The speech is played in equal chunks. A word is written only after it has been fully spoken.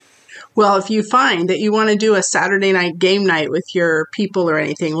Well, if you find that you want to do a Saturday night game night with your people or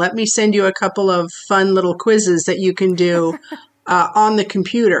anything, let me send you a couple of fun little quizzes that you can do on the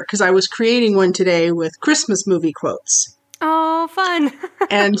computer, because I was creating one today with Christmas movie quotes. Oh, fun.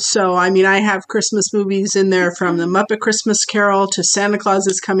 And so, I mean, I have Christmas movies in there from The Muppet Christmas Carol to Santa Claus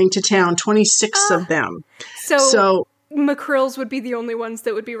is Coming to Town, 26 of them. So McCrills would be the only ones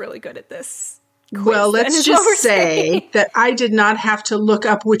that would be really good at this quiz. Well, let's just say that I did not have to look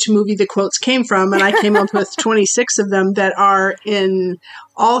up which movie the quotes came from, and I came up with 26 of them that are in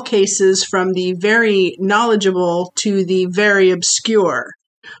all cases from the very knowledgeable to the very obscure,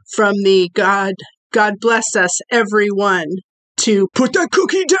 from the God bless us, everyone, to put that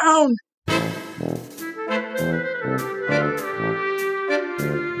cookie down.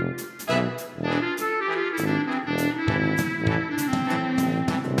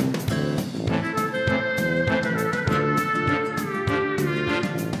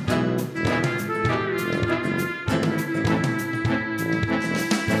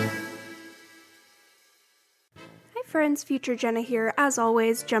 Friends, Future Jenna here, as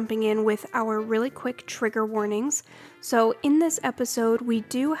always, jumping in with our really quick trigger warnings. So in this episode, we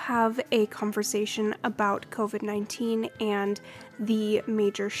do have a conversation about COVID-19 and the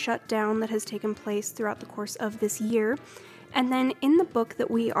major shutdown that has taken place throughout the course of this year. And then in the book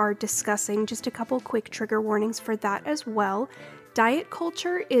that we are discussing, just a couple quick trigger warnings for that as well. Diet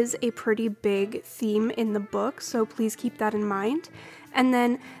culture is a pretty big theme in the book, so please keep that in mind. And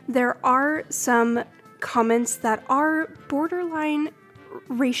then there are some comments that are borderline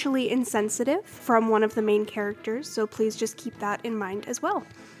racially insensitive from one of the main characters, so please just keep that in mind as well.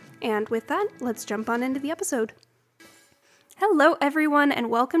 And with that, let's jump on into the episode. Hello everyone, and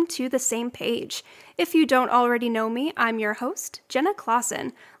welcome to The Same Page. If you don't already know me, I'm your host, Jenna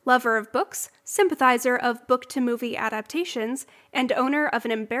Clausen, lover of books, sympathizer of book-to-movie adaptations, and owner of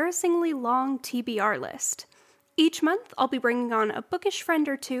an embarrassingly long TBR list. Each month, I'll be bringing on a bookish friend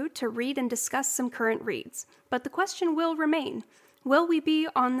or two to read and discuss some current reads. But the question will remain, will we be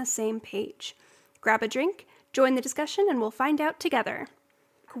on the same page? Grab a drink, join the discussion, and we'll find out together.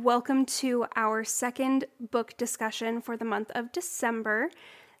 Welcome to our second book discussion for the month of December.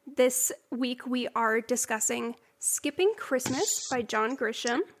 This week, we are discussing Skipping Christmas by John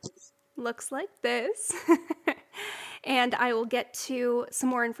Grisham. Looks like this. And I will get to some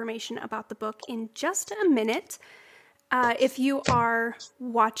more information about the book in just a minute. If you are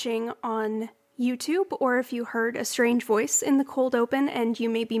watching on YouTube, or if you heard a strange voice in the cold open and you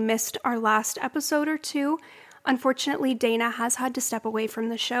maybe missed our last episode or two, unfortunately Dana has had to step away from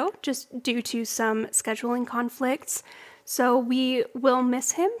the show just due to some scheduling conflicts. So we will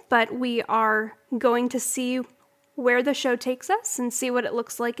miss him, but we are going to see where the show takes us and see what it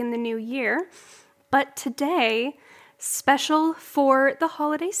looks like in the new year. But today, special for the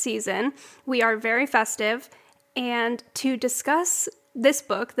holiday season, we are very festive, and to discuss this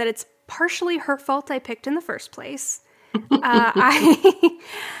book that it's partially her fault I picked in the first place, I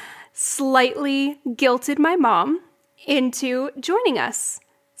slightly guilted my mom into joining us.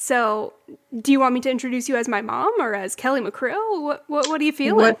 So, do you want me to introduce you as my mom or as Kelly McCrill? What are you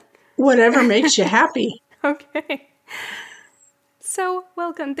feeling? Whatever makes you happy. Okay. So,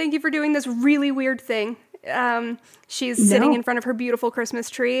 welcome. Thank you for doing this really weird thing. She's sitting in front of her beautiful Christmas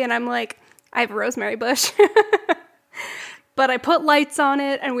tree, and I'm like, I have a rosemary bush. But I put lights on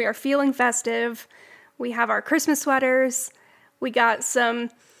it, and we are feeling festive. We have our Christmas sweaters. We got some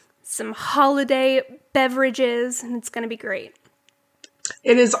holiday beverages, and it's going to be great.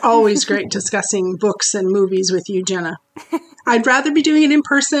 It is always great discussing books and movies with you, Jenna. I'd rather be doing it in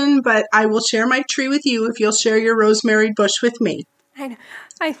person, but I will share my tree with you if you'll share your rosemary bush with me. I know.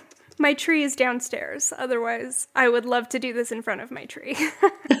 My tree is downstairs. Otherwise, I would love to do this in front of my tree.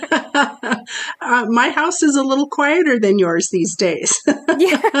 My house is a little quieter than yours these days.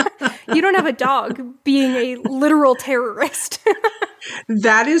 Yeah. You don't have a dog being a literal terrorist.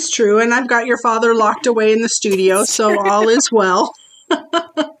 That is true. And I've got your father locked away in the studio, so all is well.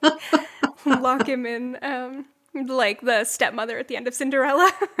 Lock him in, like the stepmother at the end of Cinderella.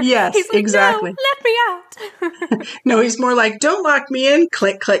 Yes, He's like, exactly. No, let me out. No, he's more like, don't lock me in.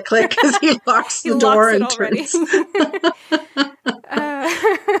 Click, click, click, because he locks the door and turns.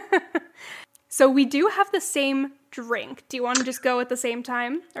 So we do have the same drink. Do you want to just go at the same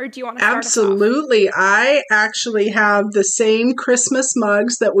time? Or do you want to start Absolutely. us off? I actually have the same Christmas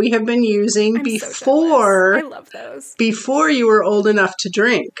mugs that we have been using before. I love those. Before you were old enough to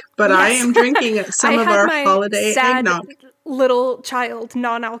drink. But yes. I am drinking some of our holiday eggnog. Little child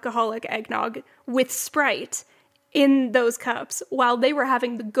non-alcoholic eggnog with Sprite in those cups while they were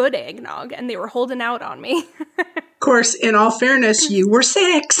having the good eggnog and they were holding out on me. Of course, in all fairness, you were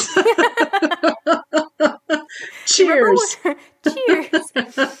 6. Cheers. Cheers.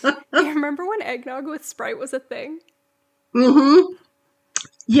 You remember when eggnog with Sprite was a thing? Mm-hmm.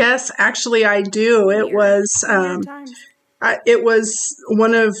 Yes, actually, I do. It was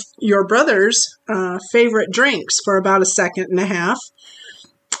one of your brother's favorite drinks for about a second and a half.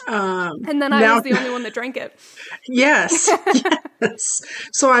 And then I was the only one that drank it. Yes, yes.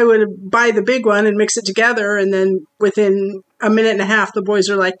 So I would buy the big one and mix it together, and then within a minute and a half, the boys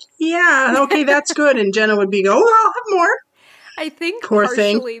are like, "Yeah, okay, that's good," and Jenna would be go, "Oh, I'll have more." I think Poor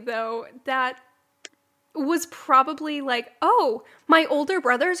partially, thing. though, that was probably like, oh, my older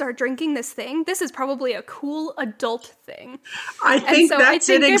brothers are drinking this thing. This is probably a cool adult thing. I think that's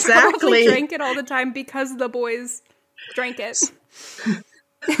it exactly. I probably drank it all the time because the boys drank it.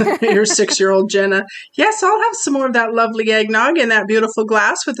 Your 6-year-old Jenna. Yes, I'll have some more of that lovely eggnog in that beautiful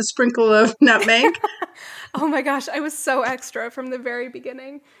glass with a sprinkle of nutmeg. Oh my gosh, I was so extra from the very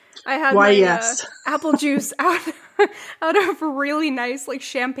beginning. I had yes. Apple juice out of really nice like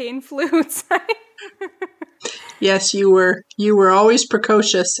champagne flutes. Yes, you were always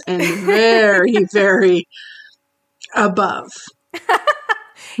precocious and very, very above.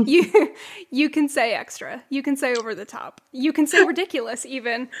 You can say extra. You can say over the top. You can say ridiculous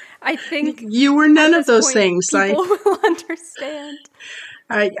even. I think you were none of those things. People will understand.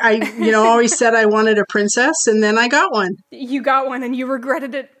 I always said I wanted a princess, and then I got one. You got one, and you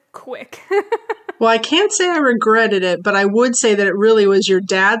regretted it quick. Well, I can't say I regretted it, but I would say that it really was your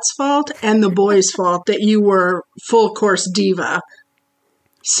dad's fault and the boys' fault that you were full course diva.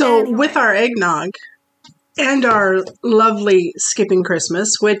 So Anyway. With our eggnog and our lovely Skipping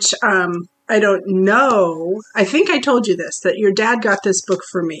Christmas, which I don't know, I think I told you this, that your dad got this book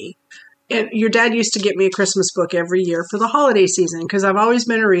for me. And your dad used to get me a Christmas book every year for the holiday season because I've always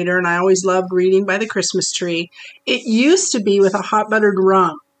been a reader and I always loved reading by the Christmas tree. It used to be with a hot buttered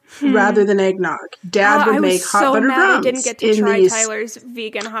rum rather than eggnog. Dad would make hot buttered rums. I didn't get to try Tyler's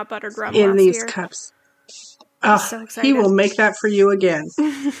vegan hot buttered rum in last these year. cups. So excited. He will make that for you again.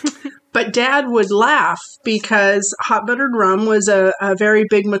 But Dad would laugh because hot buttered rum was a very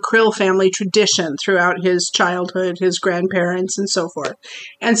big McCrill family tradition throughout his childhood, his grandparents, and so forth.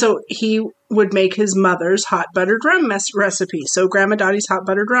 And so he would make his mother's hot buttered rum recipe. So Grandma Dottie's hot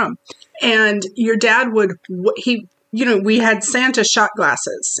buttered rum. And your dad would, we had Santa shot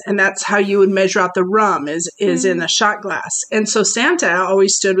glasses, and that's how you would measure out the rum is in a shot glass. And so Santa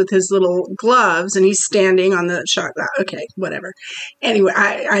always stood with his little gloves, and he's standing on the shot glass. Okay, whatever. Anyway,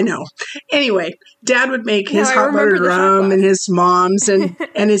 I know. Anyway, Dad would make his hot buttered rum, and his mom's and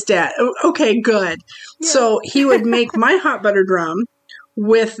his dad. Okay, good. Yeah. So he would make my hot buttered rum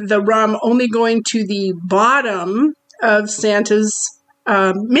with the rum only going to the bottom of Santa's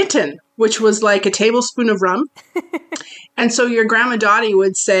mitten, which was like a tablespoon of rum. And so your Grandma Dottie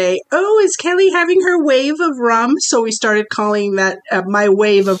would say, "Oh, is Kelly having her wave of rum?" So we started calling that my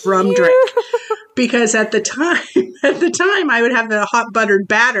wave of rum drink. Because at the time I would have the hot buttered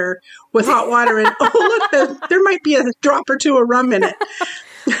batter with hot water and look, there might be a drop or two of rum in it.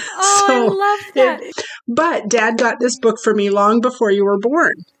 Oh, so I love that. But Dad got this book for me long before you were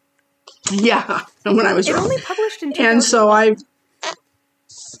born. Yeah, when I was It wrong. only published in 2000. And so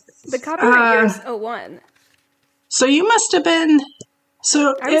the copyright year is 01. So you must have been...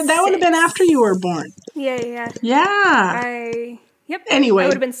 So that would have been after you were born. Yeah. Yeah. Yep. Anyway, I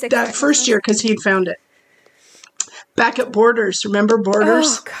would have been 6 that first year because he'd found it. Back at Borders. Remember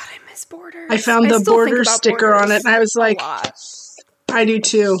Borders? Oh, God, I miss Borders. I found the Borders sticker on it, and I was like, I do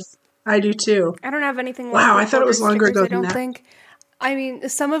too. I don't have anything left. Wow, I thought it was longer ago than that. Think. I mean,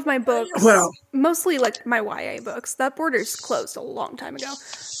 some of my books, mostly like my YA books, that Borders closed a long time ago.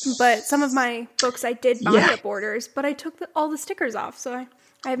 But some of my books I did buy at Borders, but I took all the stickers off, so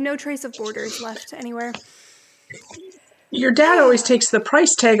I have no trace of Borders left anywhere. Your dad always takes the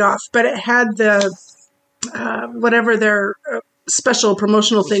price tag off, but it had the, whatever their special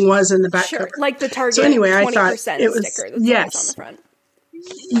promotional thing was in the back cover. Like the Target so anyway, I 20% thought it was, sticker that's on the front.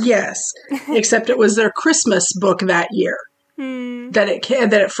 Yes, except it was their Christmas book that year that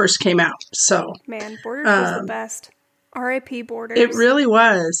it first came out. So man, Borders was the best. R.I.P. Borders. It really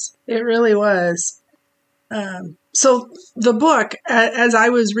was. So the book, as I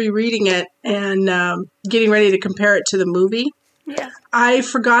was rereading it and getting ready to compare it to the movie, I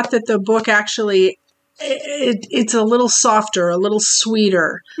forgot that the book actually, it's a little softer, a little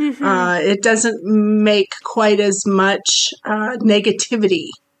sweeter. Mm-hmm. It doesn't make quite as much negativity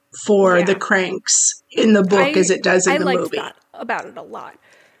for the cranks in the book as it does in the movie. I liked that about it a lot.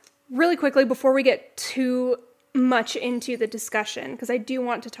 Really quickly, before we get too much into the discussion because I do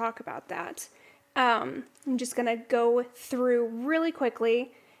want to talk about that. I'm just going to go through really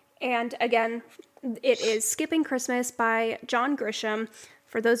quickly. And again, it is Skipping Christmas by John Grisham.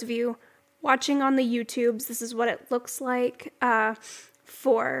 For those of you watching on the YouTubes, this is what it looks like.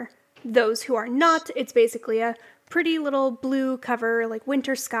 For those who are not, it's basically a pretty little blue cover, like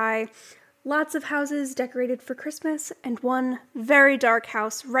winter sky. Lots of houses decorated for Christmas, and one very dark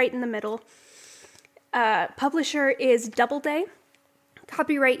house right in the middle. Publisher is Doubleday.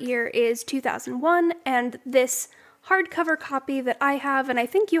 Copyright year is 2001, and this hardcover copy that I have, and I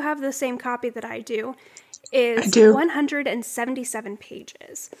think you have the same copy that I do, is 177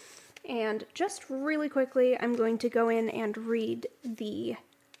 pages. And just really quickly, I'm going to go in and read the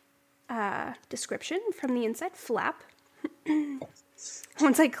description from the inside flap.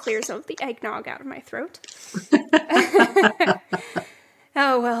 Once I clear some of the eggnog out of my throat.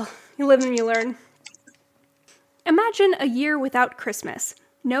 Oh, well, you live and you learn. Imagine a year without Christmas.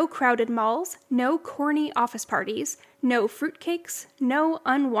 No crowded malls, no corny office parties, no fruitcakes, no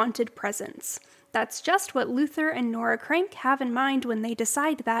unwanted presents. That's just what Luther and Nora Crank have in mind when they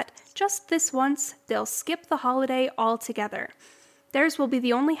decide that, just this once, they'll skip the holiday altogether. Theirs will be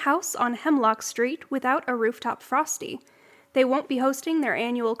the only house on Hemlock Street without a rooftop frosty. They won't be hosting their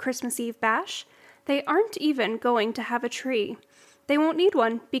annual Christmas Eve bash. They aren't even going to have a tree. They won't need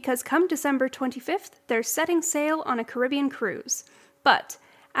one because come December 25th, they're setting sail on a Caribbean cruise. But,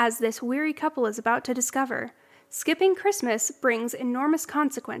 as this weary couple is about to discover, skipping Christmas brings enormous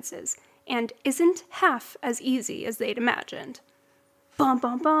consequences and isn't half as easy as they'd imagined. Bum,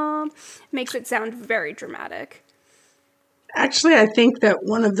 bum, bum. Makes it sound very dramatic. Actually, I think that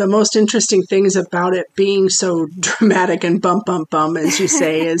one of the most interesting things about it being so dramatic and bum, bum, bum, as you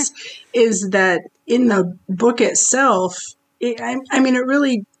say, is that in the book itself, it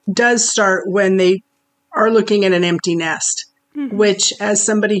really does start when they are looking at an empty nest, mm-hmm. which, as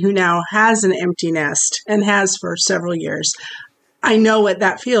somebody who now has an empty nest and has for several years, I know what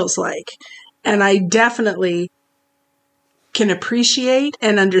that feels like. And I definitely can appreciate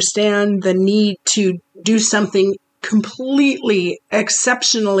and understand the need to do something completely,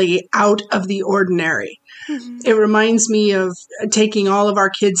 exceptionally out of the ordinary. Mm-hmm. It reminds me of taking all of our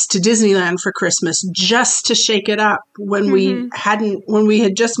kids to Disneyland for Christmas just to shake it up when mm-hmm. when we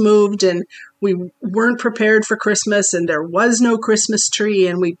had just moved and we weren't prepared for Christmas and there was no Christmas tree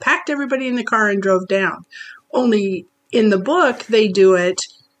and we packed everybody in the car and drove down. Only in the book, they do it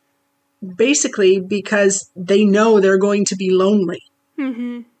basically because they know they're going to be lonely.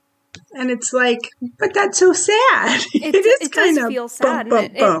 Mm-hmm. And it's like, but that's so sad. It does feel sad.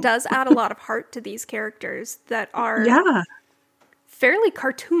 It does add a lot of heart to these characters that are fairly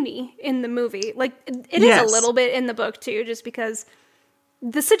cartoony in the movie. Like, it is a little bit in the book, too, just because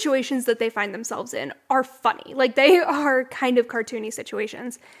the situations that they find themselves in are funny. Like, they are kind of cartoony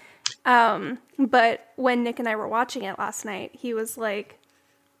situations. But when Nick and I were watching it last night, he was like,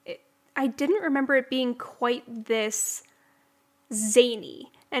 I didn't remember it being quite this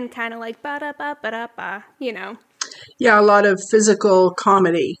zany and kind of like ba-da-ba-ba-da-ba, you know. Yeah, a lot of physical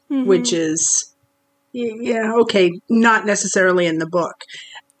comedy, mm-hmm. which is, not necessarily in the book.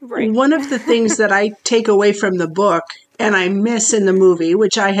 Right. One of the things that I take away from the book and I miss in the movie,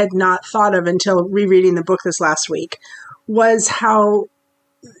 which I had not thought of until rereading the book this last week, was how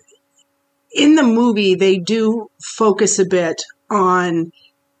in the movie they do focus a bit on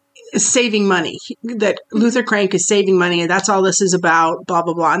saving money, that Luther Crank is saving money and that's all this is about, blah,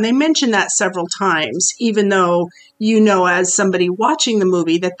 blah, blah. And they mention that several times, even though as somebody watching the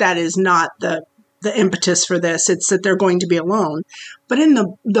movie that is not the impetus for this. It's that they're going to be alone. But in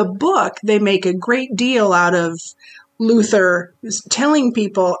the book, they make a great deal out of Luther telling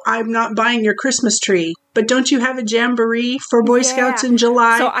people, I'm not buying your Christmas tree, but don't you have a jamboree for Boy Scouts in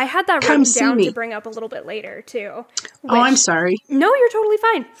July? So I had that written down to bring up a little bit later, too. I'm sorry. No, you're totally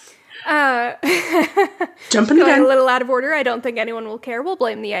fine. Jumping the gun. A little out of order. I don't think anyone will care. We'll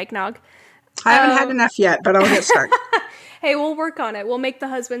blame the eggnog. I haven't had enough yet, but I'll get started. Hey, we'll work on it. We'll make the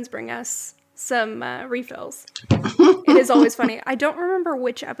husbands bring us some refills. It is always funny. I don't remember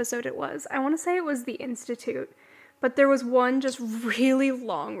which episode it was. I want to say it was The Institute, but there was one just really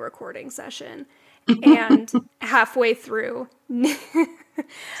long recording session. And halfway through,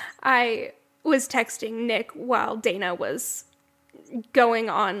 I was texting Nick while Dana was going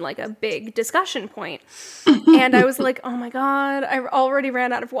on like a big discussion point. And I was like, oh my God, I already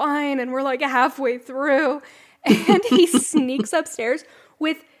ran out of wine and we're like halfway through. And he sneaks upstairs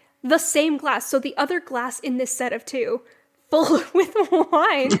with the same glass. So the other glass in this set of two full with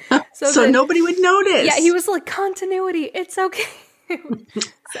wine. So nobody would notice. Yeah, he was like, continuity, it's okay.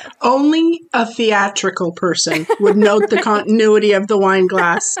 Only a theatrical person would note the continuity of the wine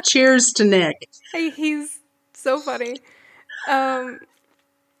glass. Cheers to Nick. He's so funny.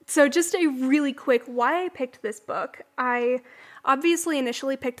 So just a really quick why I picked this book. I obviously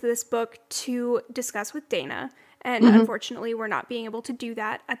initially picked this book to discuss with Dana, and unfortunately we're not being able to do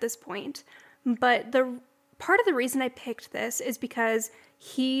that at this point. But the part of the reason I picked this is because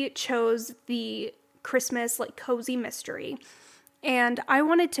he chose the Christmas cozy mystery. And I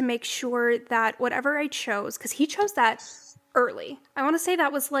wanted to make sure that whatever I chose, because he chose that early. I want to say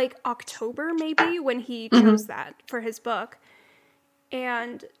that was October maybe when he chose that for his book.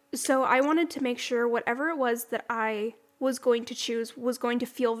 And so I wanted to make sure whatever it was that I was going to choose was going to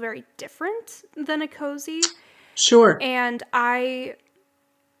feel very different than a cozy. Sure. And I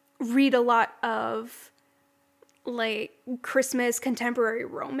read a lot of Christmas contemporary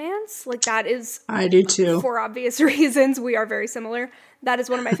romance. That is, I do too. For obvious reasons, we are very similar. That is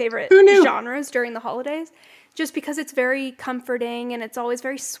one of my favorite genres during the holidays, just because it's very comforting and it's always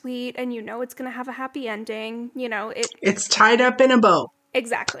very sweet, and it's going to have a happy ending. It's tied up in a bow.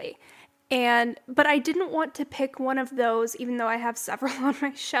 Exactly. But I didn't want to pick one of those, even though I have several on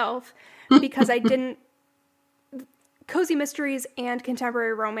my shelf, because cozy mysteries and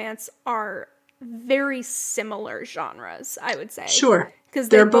contemporary romance are very similar genres, I would say. Sure. Because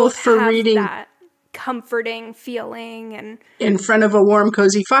they're both for have reading that comforting feeling and in front of a warm,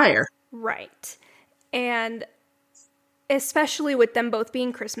 cozy fire. Right. And especially with them both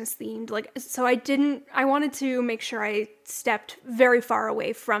being Christmas themed, so I wanted to make sure I stepped very far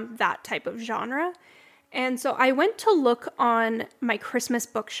away from that type of genre. And so I went to look on my Christmas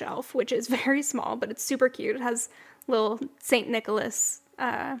bookshelf, which is very small, but it's super cute. It has little St. Nicholas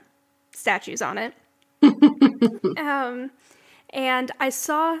statues on it. And I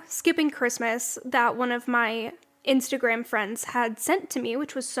saw Skipping Christmas that one of my Instagram friends had sent to me,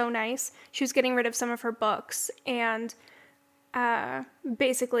 which was so nice. She was getting rid of some of her books and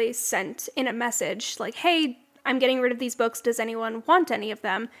basically sent in a message hey, I'm getting rid of these books. Does anyone want any of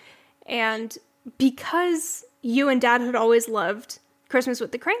them? And because you and Dad had always loved Christmas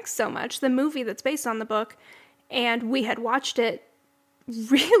with the Cranks so much, the movie that's based on the book, and we had watched it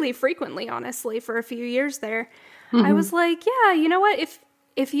really frequently, honestly, for a few years there, I was like, yeah, you know what?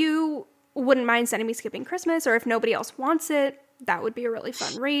 If you wouldn't mind sending me Skipping Christmas, or if nobody else wants it, that would be a really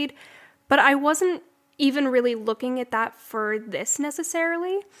fun read. But I wasn't even really looking at that for this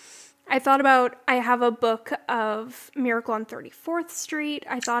necessarily. I have a book of Miracle on 34th Street.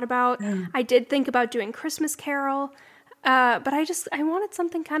 I did think about doing Christmas Carol, but I wanted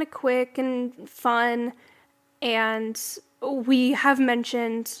something kind of quick and fun. And we have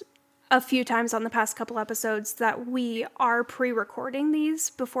mentioned a few times on the past couple episodes that we are pre-recording these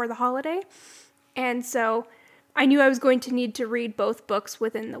before the holiday. And so I knew I was going to need to read both books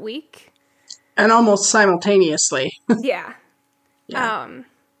within the week. And almost simultaneously. Yeah.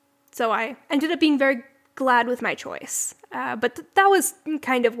 So I ended up being very glad with my choice. But that was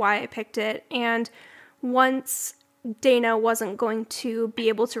kind of why I picked it. And once Dana wasn't going to be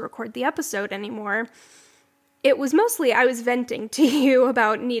able to record the episode anymore, it was mostly I was venting to you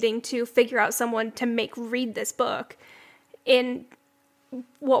about needing to figure out someone to make read this book in,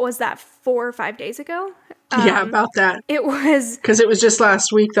 what was that, 4 or 5 days ago? Yeah, about that. It was... Because it was just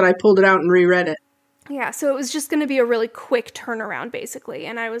last week that I pulled it out and reread it. Yeah, so it was just going to be a really quick turnaround, basically.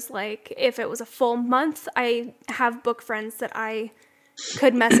 And I was like, if it was a full month, I have book friends that I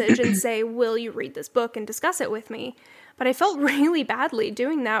could message and say, will you read this book and discuss it with me? But I felt really badly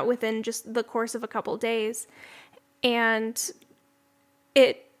doing that within just the course of a couple days. And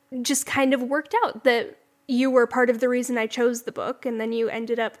it just kind of worked out that you were part of the reason I chose the book, and then you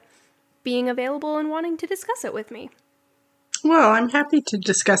ended up being available and wanting to discuss it with me. Well, I'm happy to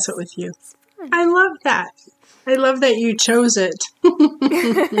discuss it with you. I love that. I love that you chose it.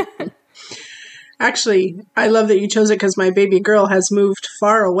 Actually, I love that you chose it because my baby girl has moved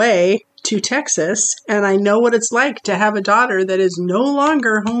far away to Texas, and I know what it's like to have a daughter that is no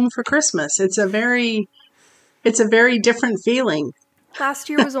longer home for Christmas. It's a very different feeling. Last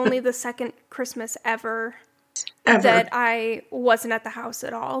year was only the second Christmas ever that I wasn't at the house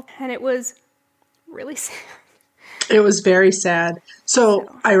at all, and it was really sad. It was very sad. So,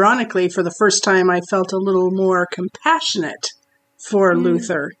 ironically, for the first time, I felt a little more compassionate for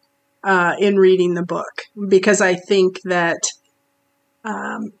Luther in reading the book, because I think that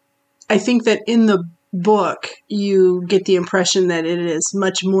in the book you get the impression that it is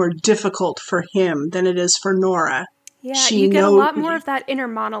much more difficult for him than it is for Nora. Yeah, you get a lot more of that inner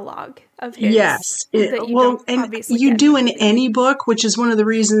monologue of his. Yes. And you do in any book, which is one of the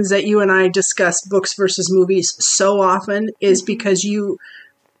reasons that you and I discuss books versus movies so often, is because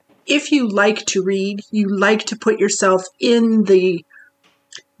if you like to read, you like to put yourself in the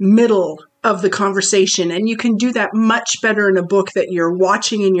middle of the conversation. And you can do that much better in a book that you're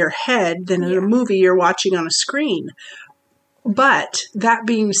watching in your head than in a movie you're watching on a screen. But that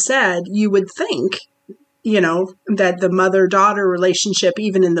being said, you would think, that the mother-daughter relationship,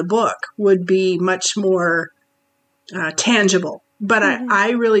 even in the book, would be much more tangible. But I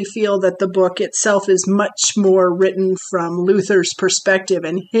really feel that the book itself is much more written from Luther's perspective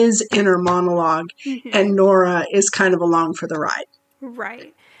and his inner monologue, and Nora is kind of along for the ride.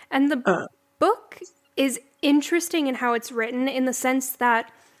 Right. And the book is interesting in how it's written, in the sense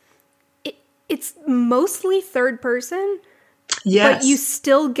that it's mostly third person, but you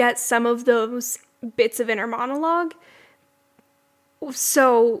still get some of those bits of inner monologue.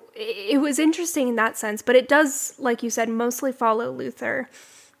 So it was interesting in that sense, but it does, like you said, mostly follow Luther.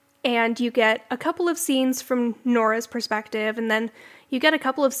 And you get a couple of scenes from Nora's perspective, and then you get a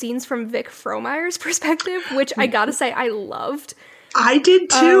couple of scenes from Vic Frohmeyer's perspective, which I gotta say I loved. I did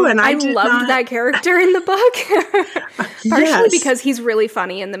too, and I loved that character in the book. Partially because he's really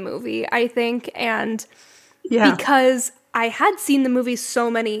funny in the movie, I think, and because I had seen the movie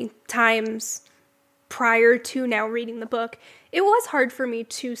so many times prior to now reading the book, it was hard for me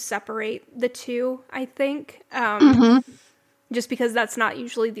to separate the two, I think. Just because that's not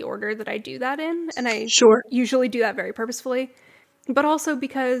usually the order that I do that in, and I usually do that very purposefully. But also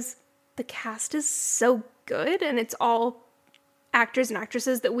because the cast is so good, and it's all actors and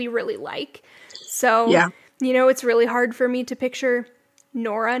actresses that we really like. So, it's really hard for me to picture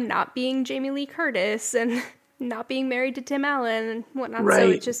Nora not being Jamie Lee Curtis and not being married to Tim Allen and whatnot. Right. So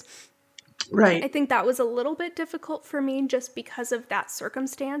it just... Right. I think that was a little bit difficult for me just because of that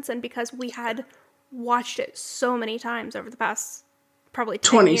circumstance, and because we had watched it so many times over the past probably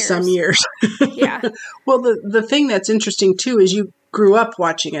 20 some years. Yeah. Well, the thing that's interesting too is you grew up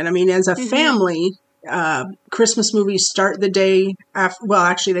watching it. I mean, as a family, Christmas movies start the day after, well,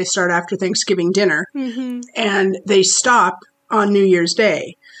 actually they start after Thanksgiving dinner, and they stop on New Year's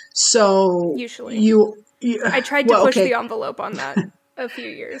Day. So usually I tried to push the envelope on that a few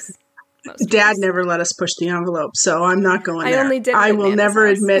years. Dad never let us push the envelope, so I'm not going there. I only did. I will never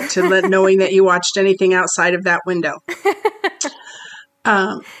admit to knowing that you watched anything outside of that window.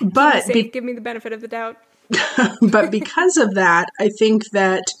 But give me the benefit of the doubt. But because of that, I think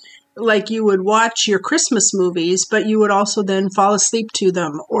that, like, you would watch your Christmas movies, but you would also then fall asleep to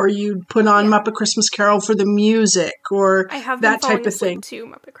them, or you'd put on Muppet Christmas Carol for the music, or that type of thing. To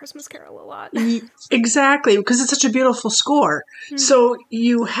Muppet Christmas Carol a lot. Exactly, because it's such a beautiful score. So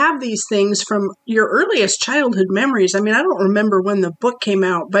you have these things from your earliest childhood memories. I mean, I don't remember when the book came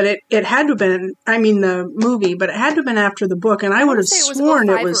out, but it had to have been, the movie, but it had to have been after the book, and I would have sworn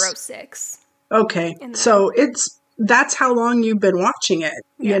it was 05 or 06. Okay, so that's how long you've been watching it,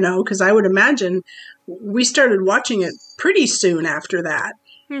 because I would imagine we started watching it pretty soon after that.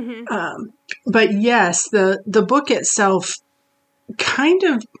 But yes, the book itself kind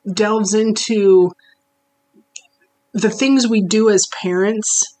of delves into the things we do as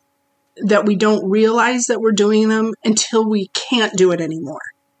parents that we don't realize that we're doing them until we can't do it anymore.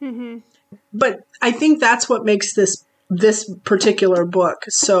 But I think that's what makes this particular book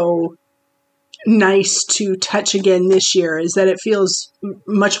so nice to touch again this year, is that it feels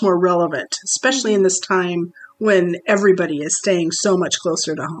much more relevant, especially in this time when everybody is staying so much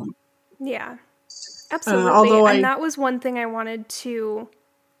closer to home. Yeah, absolutely. That was one thing I wanted to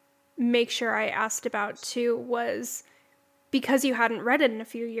make sure I asked about too, was because you hadn't read it in a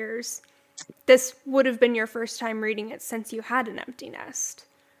few years, this would have been your first time reading it since you had an empty nest.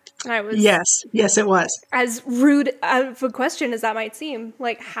 And I was... Yes, it was. As rude of a question as that might seem,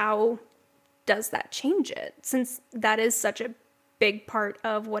 like, how does that change it, since that is such a big part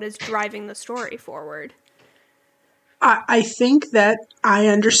of what is driving the story forward? I think that I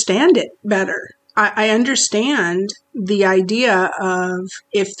understand it better. I understand the idea of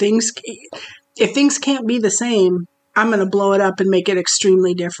if things can't be the same, I'm going to blow it up and make it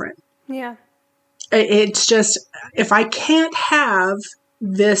extremely different. Yeah. It's just, if I can't have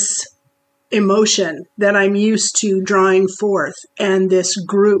this emotion that I'm used to drawing forth and this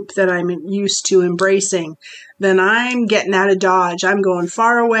group that I'm used to embracing, then I'm getting out of Dodge. I'm going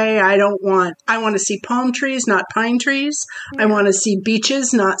far away. I want to see palm trees, not pine trees. I want to see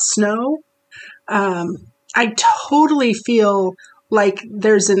beaches, not snow. I totally feel like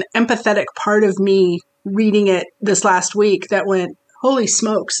there's an empathetic part of me reading it this last week that went, holy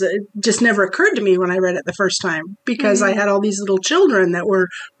smokes, it just never occurred to me when I read it the first time, because I had all these little children that were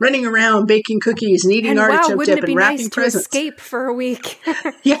running around baking cookies and eating artichoke dip and wrapping presents. To escape for a week?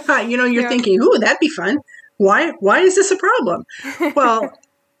 Yeah, you're thinking, ooh, that'd be fun. Why is this a problem? Well,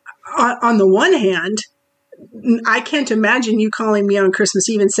 on the one hand, I can't imagine you calling me on Christmas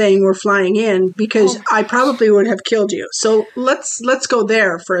Eve and saying we're flying in, because I probably would have killed you. So let's go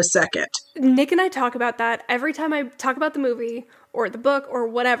there for a second. Nick and I talk about that every time I talk about the movie or the book or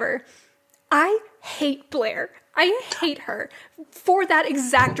whatever. I hate Blair. I hate her for that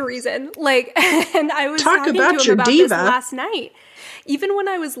exact reason. Like, and I was talking to him about this last night. Even when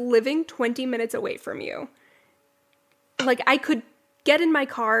I was living 20 minutes away from you, like, I could get in my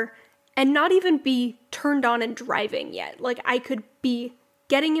car and not even be turned on and driving yet. Like, I could be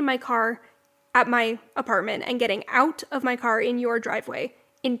getting in my car at my apartment and getting out of my car in your driveway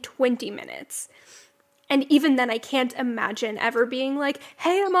in 20 minutes. And even then, I can't imagine ever being like,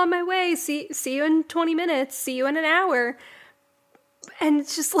 hey, I'm on my way. See you in 20 minutes. See you in an hour. And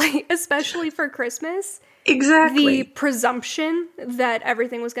it's just like, especially for Christmas. Exactly. The presumption that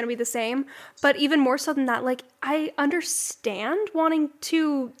everything was going to be the same. But even more so than that, like, I understand wanting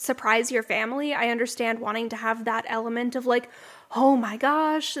to surprise your family. I understand wanting to have that element of like, oh my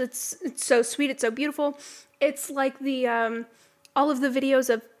gosh, it's so sweet. It's so beautiful. It's like the, all of the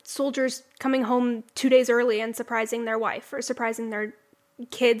videos of soldiers coming home 2 days early and surprising their wife or surprising their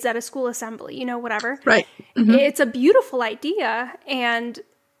kids at a school assembly, whatever. Right. Mm-hmm. It's a beautiful idea. And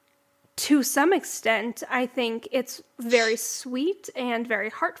to some extent, I think it's very sweet and very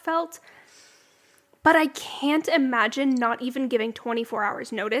heartfelt. But I can't imagine not even giving 24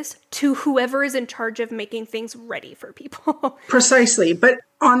 hours notice to whoever is in charge of making things ready for people. Precisely. But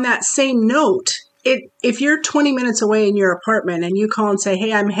on that same note, if you're 20 minutes away in your apartment and you call and say,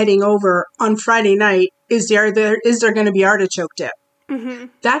 hey, I'm heading over on Friday night, is there going to be artichoke dip? Mm-hmm.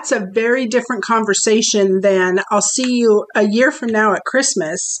 That's a very different conversation than I'll see you a year from now at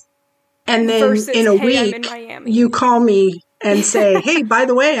Christmas. And then versus, in a week, you call me and say, hey, by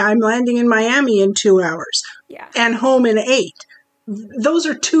the way, I'm landing in Miami in 2 hours and home in 8. Those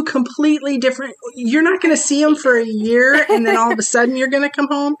are two completely different. You're not going to see them for a year and then all of a sudden you're going to come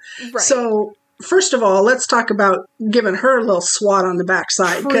home. Right. So first of all, let's talk about giving her a little swat on the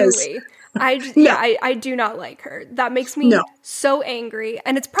backside. Truly. I do not like her. That makes me so angry.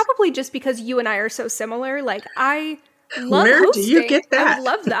 And it's probably just because you and I are so similar. Like, I love hosting. Where do you get that? I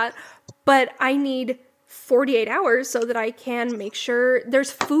love that. But I need 48 hours so that I can make sure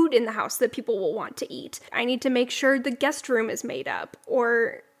there's food in the house that people will want to eat. I need to make sure the guest room is made up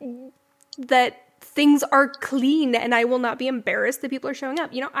or that things are clean and I will not be embarrassed that people are showing up.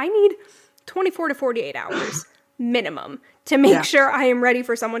 I need 24 to 48 hours minimum to make sure I am ready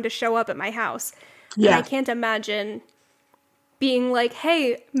for someone to show up at my house. Yeah. And I can't imagine being like,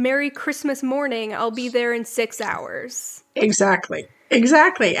 hey, Merry Christmas morning, I'll be there in 6 hours. Exactly.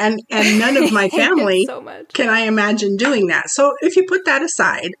 And none of my family can I imagine doing that. So if you put that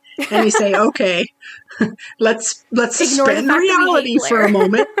aside and you say, okay, let's suspend reality for a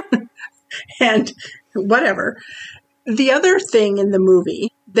moment and whatever. The other thing in the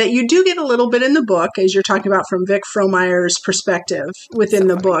movie that you do get a little bit in the book, as you're talking about from Vic Frohmeyer's perspective within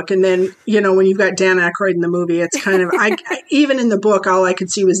the book. And then, when you've got Dan Aykroyd in the movie, it's kind of, even in the book, all I could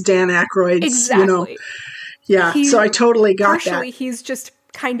see was Dan Aykroyd's, Yeah, so I totally got that. He's just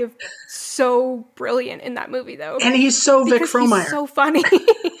kind of so brilliant in that movie, though. And he's so Vic Frohmeyer. He's so funny.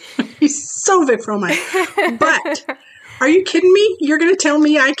 He's so Vic Frohmeyer. But are you kidding me? You're going to tell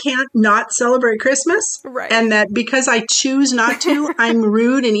me I can't not celebrate Christmas? Right. And that because I choose not to, I'm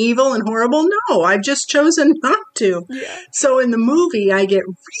rude and evil and horrible? No, I've just chosen not to. Yeah. So in the movie, I get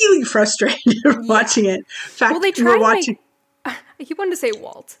really frustrated watching it. In fact, they try watching. I keep wanting to say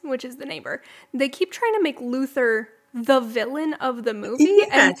Walt, which is the neighbor. They keep trying to make Luther the villain of the movie.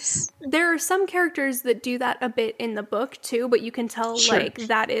 Yes. And there are some characters that do that a bit in the book too, but you can tell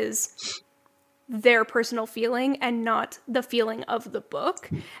that is their personal feeling and not the feeling of the book.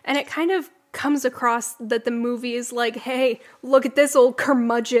 And it kind of comes across that the movie is like, hey, look at this old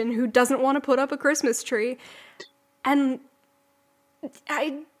curmudgeon who doesn't want to put up a Christmas tree. And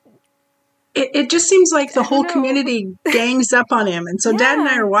It just seems like the whole community gangs up on him. And so Dad and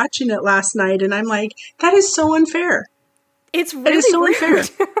I are watching it last night, and I'm like, that is so unfair. It's really so unfair.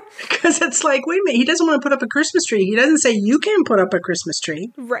 Because it's like, wait a minute, he doesn't want to put up a Christmas tree. He doesn't say you can't put up a Christmas tree.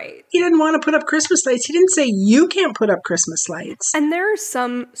 Right. He didn't want to put up Christmas lights. He didn't say you can't put up Christmas lights. And there are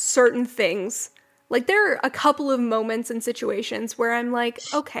some certain things, like there are a couple of moments and situations where I'm like,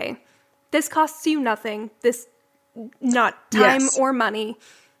 okay, this costs you nothing. This, not time or money.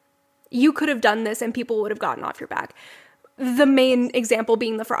 You could have done this and people would have gotten off your back. the main example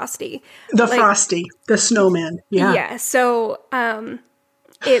being the Frosty. The Frosty, the snowman. Yeah. Yeah. So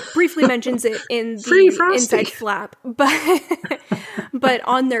it briefly mentions it in the inside flap, but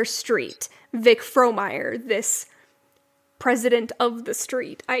on their street, Vic Frohmeyer, this president of the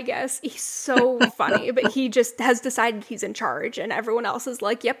street, I guess, he's so funny, but he just has decided he's in charge, and everyone else is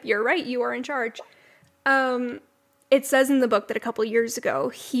like, yep, you're right, you are in charge. It says in the book that a couple years ago,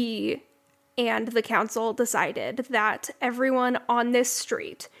 he and the council decided that everyone on this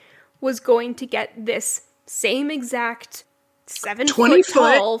street was going to get this same exact 7-foot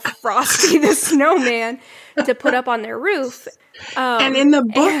tall Frosty the Snowman to put up on their roof. And in the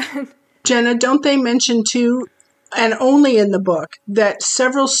book, Jenna, don't they mention too, and only in the book, that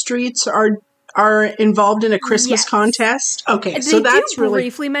several streets are involved in a Christmas contest? Okay, so that's really... They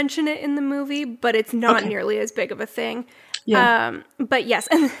briefly mention it in the movie, but it's not nearly as big of a thing. Yeah. But yes,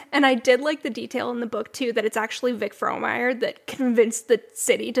 and I did like the detail in the book too, that it's actually Vic Frohmeyer that convinced the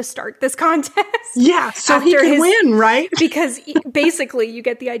city to start this contest. Yeah, so he can win, right? Because basically you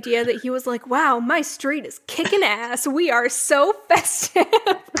get the idea that he was like, wow, my street is kicking ass. We are so festive.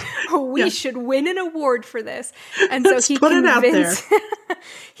 We should win an award for this. And so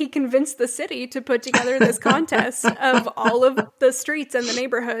he convinced the city to put together this contest of all of the streets and the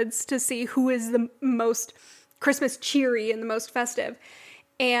neighborhoods to see who is the most Christmas cheery and the most festive.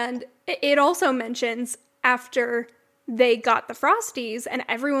 And it also mentions after they got the Frosties and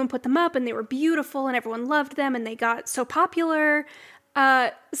everyone put them up and they were beautiful and everyone loved them and they got so popular,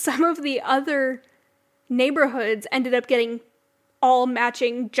 some of the other neighborhoods ended up getting all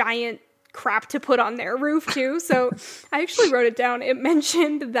matching giant crap to put on their roof too. So I actually wrote it down. It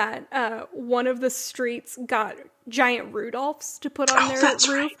mentioned that one of the streets got giant Rudolphs to put on their roof.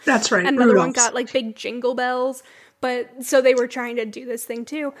 Right. That's right. Another one got like big jingle bells. But so they were trying to do this thing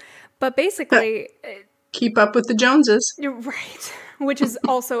too. But basically, keep up with the Joneses. Right. Which is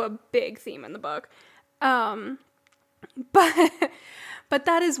also a big theme in the book. But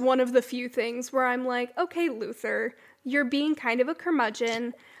that is one of the few things where I'm like, okay, Luther, you're being kind of a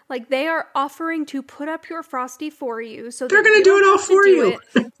curmudgeon. Like, they are offering to put up your Frosty for you. So they're going to do it all for you.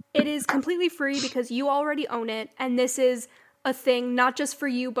 It is completely free because you already own it. And this is a thing not just for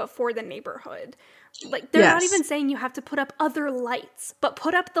you, but for the neighborhood. Like, they're not even saying you have to put up other lights, but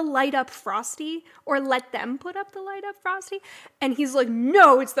put up the light up Frosty, or let them put up the light up Frosty. And he's like,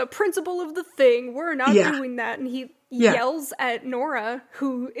 no, it's the principle of the thing. We're not doing that. And he yells at Nora,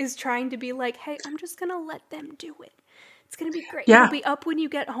 who is trying to be like, hey, I'm just going to let them do it. It's going to be great. It'll be up when you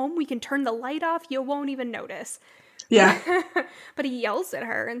get home. We can turn the light off. You won't even notice. Yeah. But he yells at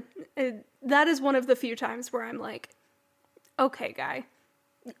her. And that is one of the few times where I'm like, okay, guy,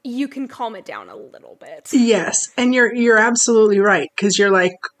 you can calm it down a little bit. Yes. And you're absolutely right. Because you're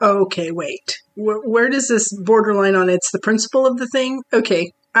like, okay, wait. Where does this borderline on it's the principle of the thing?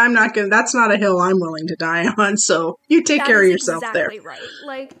 Okay. I'm not going to, that's not a hill I'm willing to die on. So you take care of yourself there. Exactly right.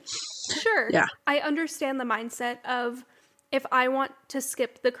 Like, sure. Yeah. I understand the mindset of, if I want to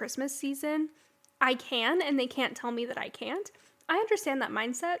skip the Christmas season, I can, and they can't tell me that I can't. I understand that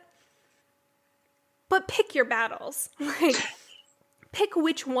mindset. But pick your battles. Like, pick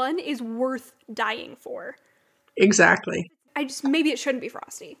which one is worth dying for. Exactly. Maybe it shouldn't be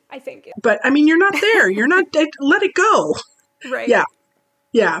Frosty, I think. But, I mean, you're not there. You're not, let it go. Right. Yeah.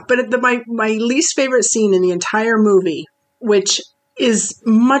 Yeah. But my least favorite scene in the entire movie, which is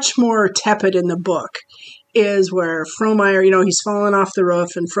much more tepid in the book, is where Frohmeyer, he's fallen off the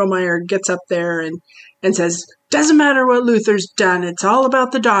roof, and Frohmeyer gets up there and says, doesn't matter what Luther's done, it's all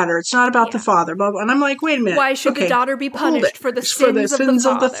about the daughter, it's not about the father, blah, blah. And I'm like, wait a minute. Why should the daughter be punished for the sins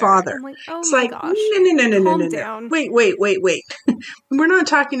of the father? I'm like, oh it's my like, gosh. No. Down. Wait. We're not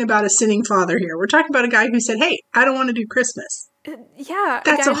talking about a sinning father here. We're talking about a guy who said, hey, I don't want to do Christmas. Yeah.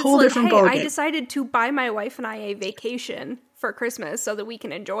 That's a whole different ballgame. I decided to buy my wife and I a vacation for Christmas so that we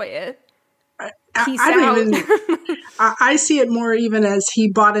can enjoy it. Peace out. I see it more even as he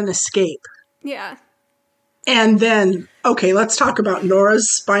bought an escape. Yeah. And then, okay, let's talk about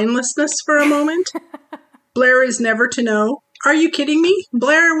Nora's spinelessness for a moment. Blair is never to know. Are you kidding me?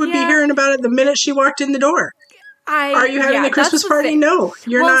 Blair would be hearing about it the minute she walked in the door. Are you having a Christmas party? No,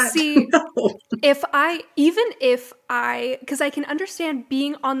 you're not. See, no. because I can understand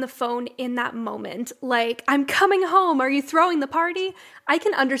being on the phone in that moment, like, I'm coming home, are you throwing the party? I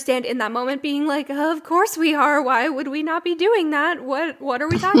can understand in that moment being like, of course we are, why would we not be doing that? What are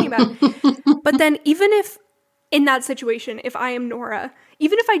we talking about? But then even if, in that situation, if I am Nora,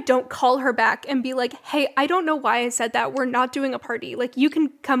 even if I don't call her back and be like, hey, I don't know why I said that, we're not doing a party, like, you can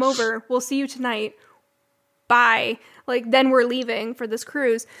come over, we'll see you tonight, bye, like, then we're leaving for this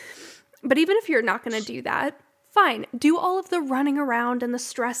cruise. But even if you're not going to do that, fine, do all of the running around and the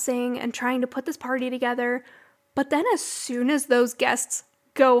stressing and trying to put this party together. But then as soon as those guests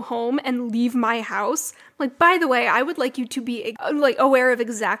go home and leave my house, like, by the way, I would like you to be like aware of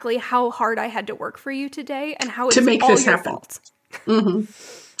exactly how hard I had to work for you today and how it's to make all this your happen. fault. Mm-hmm.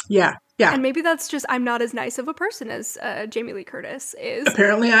 Yeah. Yeah. And maybe that's just, I'm not as nice of a person as Jamie Lee Curtis is.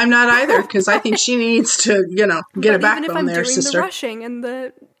 Apparently I'm not either, because I think she needs to, get a backbone there, sister. Even if I'm doing the rushing and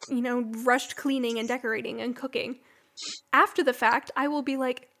the, rushed cleaning and decorating and cooking, after the fact, I will be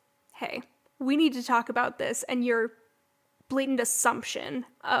like, hey, we need to talk about this and your blatant assumption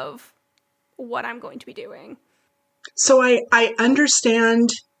of what I'm going to be doing. So I understand,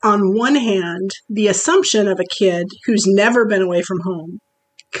 on one hand, the assumption of a kid who's never been away from home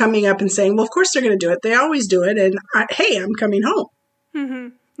coming up and saying, well, of course they're going to do it. They always do it. And hey, I'm coming home.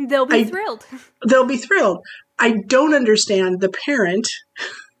 Mm-hmm. They'll be thrilled. They'll be thrilled. I don't understand the parent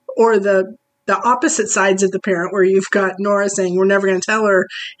or the opposite sides of the parent, where you've got Nora saying, we're never going to tell her,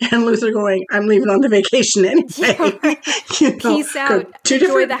 and Luther going, I'm leaving on the vacation anyway. Peace out. Two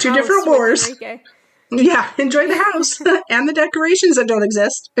different wars. Yeah, enjoy the house and the decorations that don't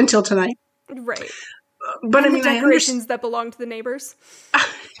exist until tonight. Right. But and the decorations that belong to the neighbors.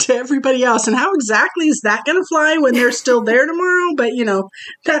 To everybody else. And how exactly is that going to fly when they're still there tomorrow? But,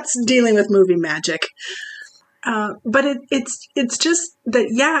 that's dealing with movie magic. But it's just that,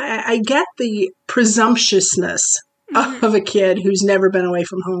 yeah, I get the presumptuousness of a kid who's never been away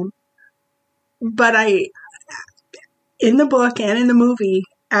from home. But in the book and in the movie,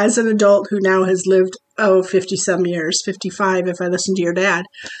 as an adult who now has lived, 50-some years, 55 if I listen to your dad,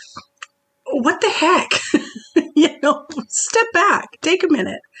 what the heck? Step back, take a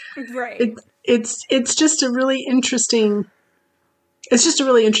minute. Right. It's just a really interesting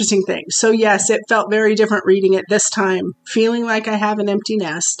thing. So yes, it felt very different reading it this time, feeling like I have an empty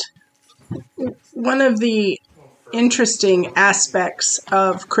nest. One of the interesting aspects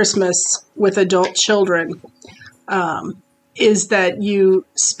of Christmas with adult children is that you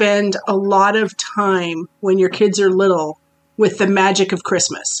spend a lot of time when your kids are little with the magic of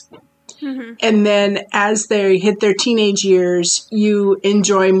Christmas. Mm-hmm. And then as they hit their teenage years, you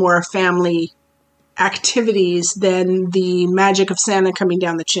enjoy more family activities than the magic of Santa coming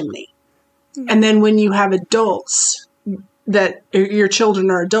down the chimney. Mm-hmm. And then when you have adults, that your children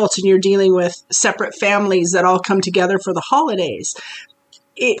are adults and you're dealing with separate families that all come together for the holidays,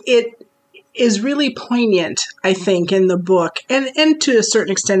 it is really poignant, I think, in the book and to a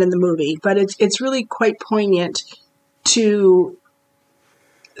certain extent in the movie, but it's really quite poignant to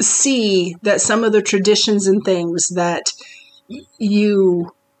see that some of the traditions and things that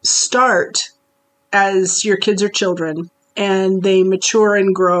you start as your kids are children and they mature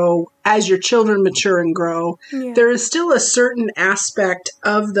and grow as your children mature and grow, there is still a certain aspect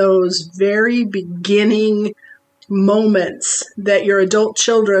of those very beginning moments that your adult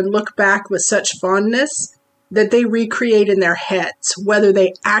children look back with such fondness that they recreate in their heads, whether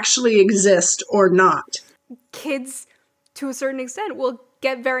they actually exist or not. Kids, to a certain extent, will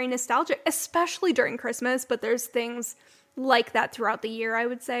get very nostalgic, especially during Christmas, but there's things like that throughout the year, I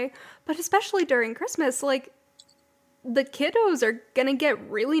would say. But especially during Christmas, like, the kiddos are gonna get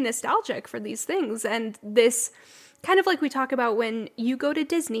really nostalgic for these things. And this, kind of like we talk about when you go to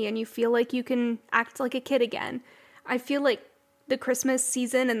Disney and you feel like you can act like a kid again. I feel like the Christmas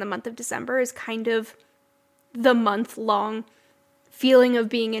season and the month of December is kind of the month-long feeling of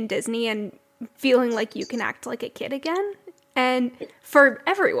being in Disney and feeling like you can act like a kid again. And for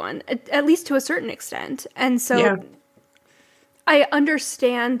everyone, at least to a certain extent. And so I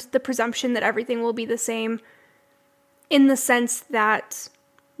understand the presumption that everything will be the same in the sense that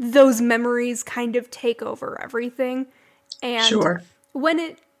those memories kind of take over everything. And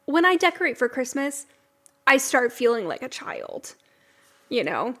when I decorate for Christmas, I start feeling like a child,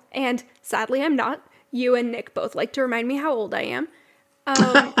 and sadly I'm not. You and Nick both like to remind me how old I am.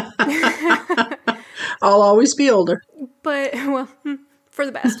 I'll always be older. But, well, for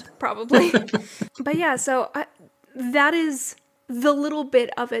the best, probably. But yeah, so that is the little bit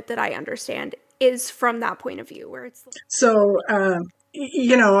of it that I understand is from that point of view, where it's... So, on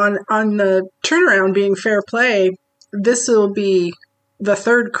the turnaround being fair play, this will be the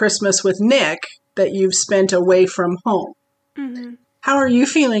third Christmas with Nick that you've spent away from home. Mm-hmm. How are you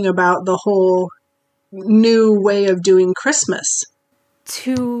feeling about the whole new way of doing Christmas?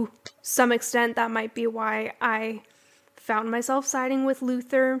 To some extent, that might be why I found myself siding with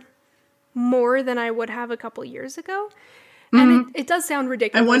Luther more than I would have a couple years ago. Mm-hmm. And it does sound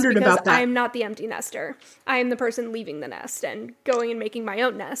ridiculous. I wondered about that. I am not the empty nester. I am the person leaving the nest and going and making my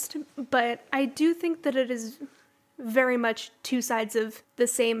own nest. But I do think that it is very much two sides of the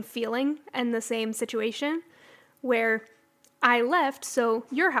same feeling and the same situation, where I left, so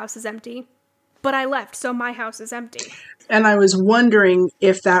your house is empty, but I left, so my house is empty. And I was wondering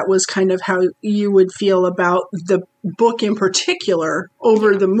if that was kind of how you would feel about the book in particular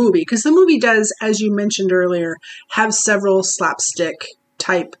over the movie. Because the movie does, as you mentioned earlier, have several slapstick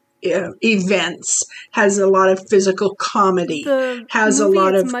type events, has a lot of physical comedy.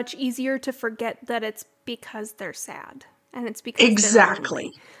 It's much easier to forget that it's because they're sad. And it's because they're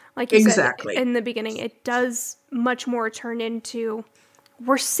lonely. Like you said in the beginning, it does much more turn into,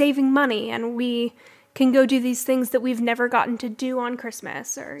 we're saving money and we can go do these things that we've never gotten to do on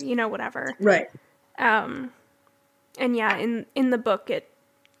Christmas or, whatever. Right. And yeah, in the book, it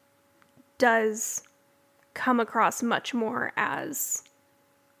does come across much more as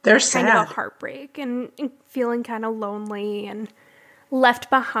they're kind sad. of a heartbreak and feeling kind of lonely and left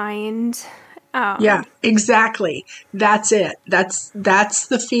behind. Yeah, exactly. That's it. That's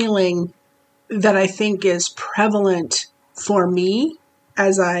the feeling that I think is prevalent for me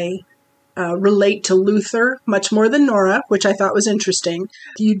as I relate to Luther much more than Nora, which I thought was interesting.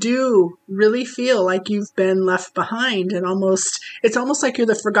 You do really feel like you've been left behind, and it's almost like you're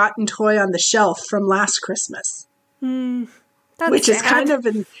the forgotten toy on the shelf from last Christmas. Which is kind of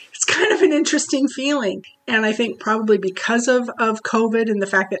an interesting feeling. And I think probably because of COVID and the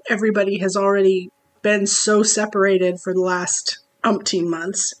fact that everybody has already been so separated for the last umpteen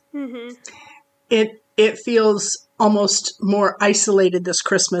months, it feels almost more isolated this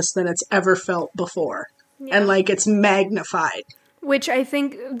Christmas than it's ever felt before. Yeah. And like it's magnified. Which I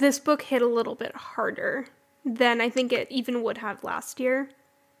think this book hit a little bit harder than I think it even would have last year.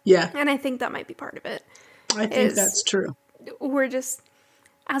 Yeah. And I think that might be part of it. I think that's true. We're just,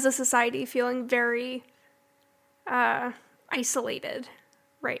 as a society, feeling very isolated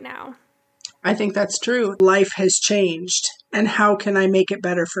right now. I think that's true. Life has changed. And how can I make it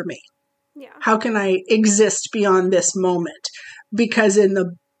better for me? Yeah. How can I exist beyond this moment? Because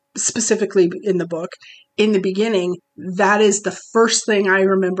specifically in the book, in the beginning, that is the first thing I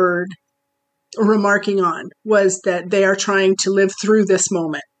remembered remarking on, was that they are trying to live through this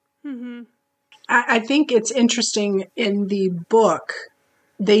moment. Mm-hmm. I think it's interesting in the book,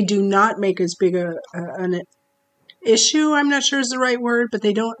 they do not make as big an issue, I'm not sure is the right word, but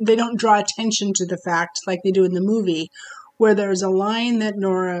they don't draw attention to the fact like they do in the movie, where there's a line that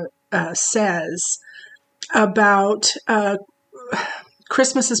Nora says about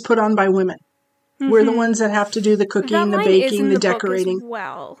Christmas is put on by women. Mm-hmm. We're the ones that have to do the cooking, the baking, the decorating. Book as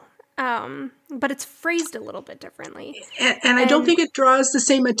well. But it's phrased a little bit differently. And I don't think it draws the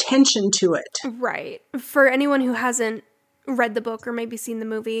same attention to it. Right. For anyone who hasn't read the book or maybe seen the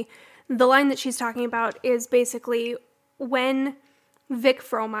movie, the line that she's talking about is basically when Vic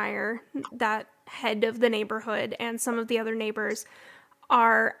Frohmeyer, that head of the neighborhood, and some of the other neighbors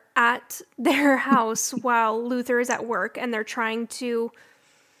are at their house while Luther is at work, and they're trying to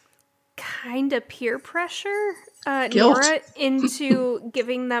kind of peer pressure Nora into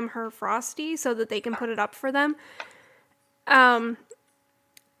giving them her Frosty so that they can put it up for them.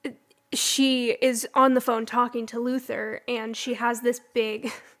 She is on the phone talking to Luther, and she has this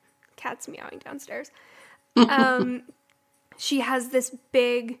big... Cat's meowing downstairs. She has this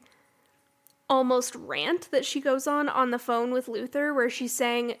big, almost rant that she goes on the phone with Luther, where she's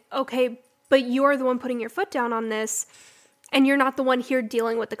saying, okay, but you're the one putting your foot down on this, and you're not the one here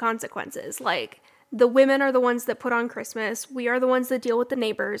dealing with the consequences. Like, the women are the ones that put on Christmas. We are the ones that deal with the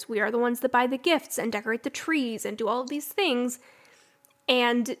neighbors. We are the ones that buy the gifts and decorate the trees and do all of these things.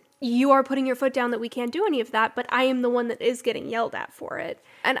 And you are putting your foot down that we can't do any of that, but I am the one that is getting yelled at for it.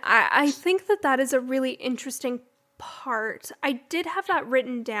 And I think that is a really interesting part. I did have that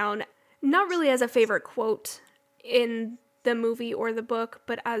written down, not really as a favorite quote in the movie or the book,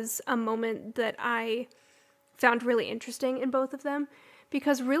 but as a moment that I found really interesting in both of them.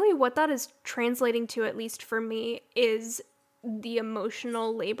 Because really what that is translating to, at least for me, is the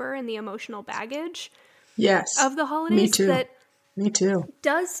emotional labor and the emotional baggage of the holidays. Me too.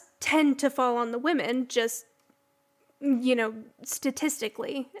 Does tend to fall on the women, just,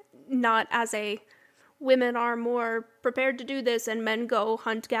 statistically, not as a women are more prepared to do this and men go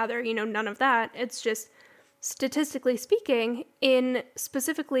hunt, gather, none of that. It's just statistically speaking, in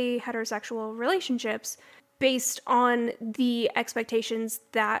specifically heterosexual relationships, based on the expectations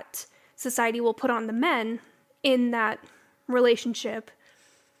that society will put on the men in that relationship,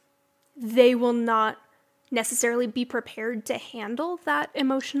 they will not necessarily be prepared to handle that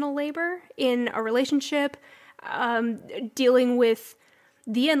emotional labor in a relationship, dealing with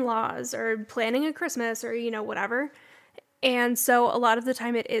the in-laws or planning a Christmas or, whatever. And so a lot of the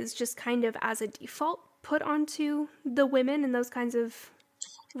time it is just kind of as a default put onto the women in those kinds of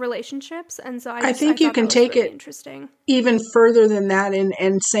relationships. And so I think you can take it interesting. Even further than that,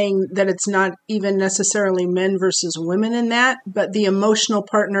 and saying that it's not even necessarily men versus women in that, but the emotional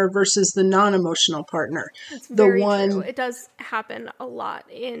partner versus the non-emotional partner. It's very true. It does happen a lot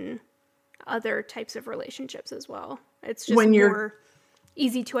in other types of relationships as well. It's just more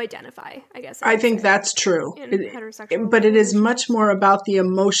easy to identify, I guess. I think that's true. But it is much more about the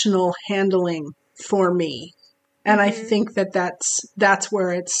emotional handling for me. And I think that that's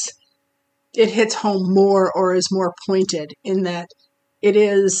where it hits home more, or is more pointed, in that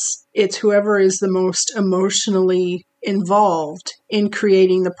it's whoever is the most emotionally involved in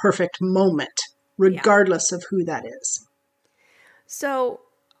creating the perfect moment, regardless of who that is. So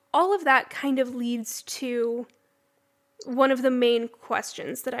all of that kind of leads to one of the main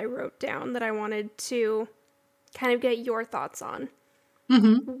questions that I wrote down that I wanted to kind of get your thoughts on.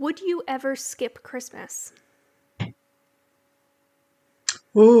 Mm-hmm. Would you ever skip Christmas?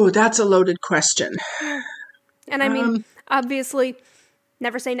 Ooh, that's a loaded question. And I mean, obviously,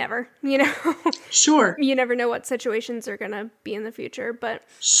 never say never, Sure. You never know what situations are going to be in the future, but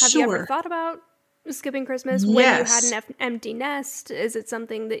have you ever thought about skipping Christmas when you had an empty nest? Is it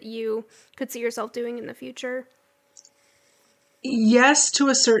something that you could see yourself doing in the future? Yes, to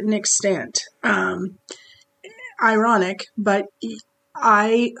a certain extent. Ironic, but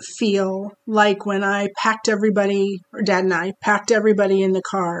I feel like when I packed everybody, or Dad and I packed everybody in the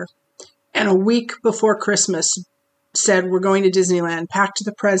car, and a week before Christmas said, we're going to Disneyland, packed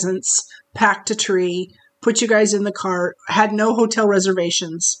the presents, packed a tree, put you guys in the car, had no hotel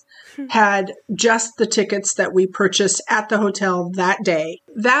reservations, had just the tickets that we purchased at the hotel that day.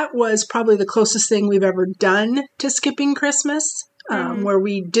 That was probably the closest thing we've ever done to skipping Christmas, where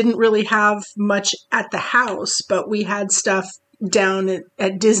we didn't really have much at the house, but we had stuff down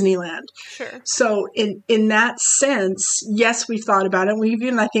at Disneyland. Sure. So in that sense, yes, we've thought about it. We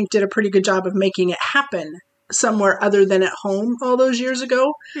even, I think, did a pretty good job of making it happen somewhere other than at home all those years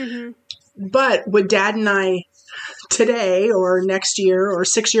ago. Mm-hmm. But would Dad and I today, or next year, or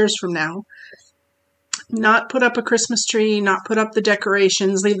 6 years from now, not put up a Christmas tree, not put up the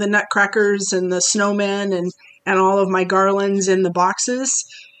decorations, leave the nutcrackers and the snowmen and all of my garlands in the boxes?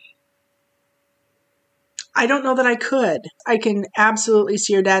 I don't know that I could. I can absolutely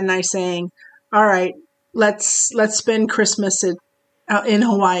see your dad and I saying, all right, let's spend Christmas in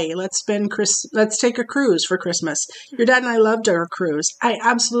Hawaii. Let's take a cruise for Christmas. Your dad and I loved our cruise. I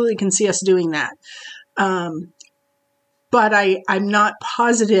absolutely can see us doing that. But I'm not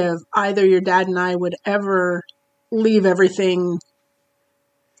positive either your dad and I would ever leave everything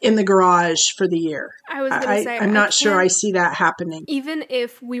in the garage for the year. I was going to say, I'm not sure I see that happening. Even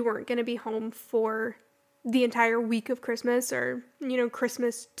if we weren't going to be home for the entire week of Christmas, or,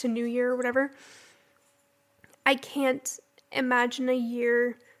 Christmas to New Year or whatever, I can't imagine a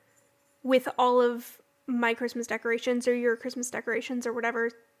year with all of my Christmas decorations or your Christmas decorations or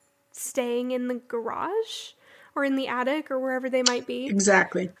whatever staying in the garage or in the attic or wherever they might be.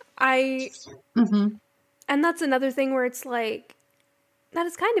 Exactly. And that's another thing where it's like, that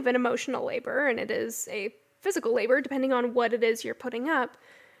is kind of an emotional labor, and it is a physical labor, depending on what it is you're putting up.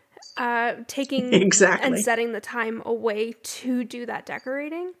 Taking and setting the time away to do that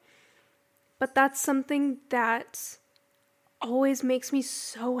decorating. But that's something that always makes me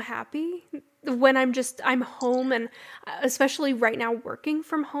so happy when I'm home, and especially right now working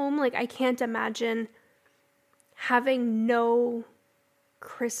from home. Like, I can't imagine having no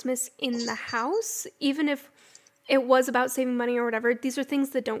Christmas in the house, even if it was about saving money or whatever. These are things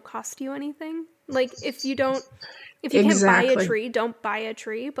that don't cost you anything. Like, if you can't buy a tree, don't buy a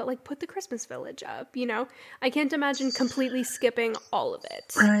tree, but like put the Christmas village up, I can't imagine completely skipping all of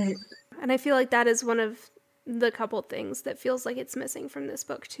it. Right. And I feel like that is one of the couple things that feels like it's missing from this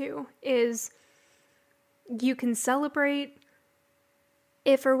book too, is you can celebrate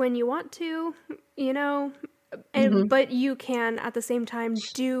if or when you want to, but you can at the same time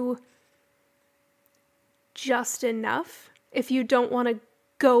do just enough if you don't want to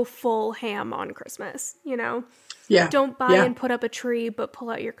go full ham on Christmas, Yeah. Don't buy and put up a tree, but pull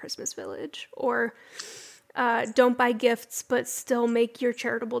out your Christmas village. Or don't buy gifts, but still make your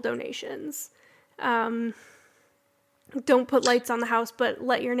charitable donations. Don't put lights on the house, but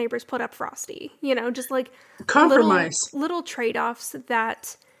let your neighbors put up Frosty. Just like compromise. Little trade-offs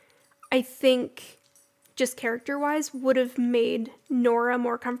that I think just character-wise would have made Nora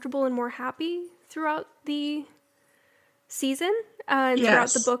more comfortable and more happy throughout the season and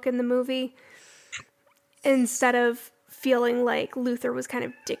throughout the book and the movie, instead of feeling like Luther was kind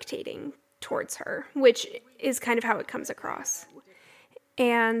of dictating towards her, which is kind of how it comes across.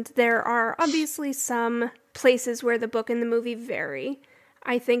 And there are obviously some places where the book and the movie vary.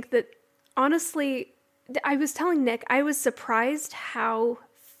 I think that, honestly, I was telling Nick, I was surprised how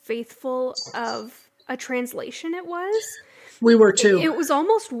faithful of a translation it was. We were too. It was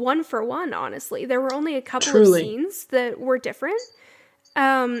almost one for one, honestly. There were only a couple of Truly. scenes that were different,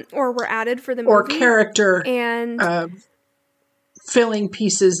 or were added for the movie. Or character and filling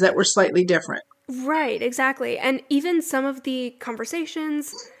pieces that were slightly different. Right, exactly. And even some of the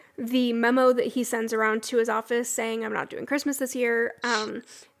conversations, the memo that he sends around to his office saying, I'm not doing Christmas this year,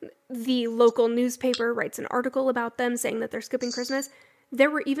 the local newspaper writes an article about them saying that they're skipping Christmas. There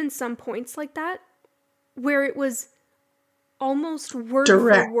were even some points like that where it was almost word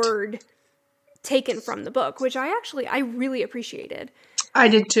Direct. for word taken from the book, which I really appreciated. I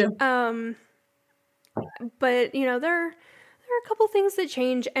did too. But, you know, there are a couple things that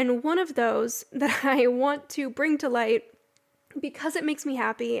change, and one of those that I want to bring to light because it makes me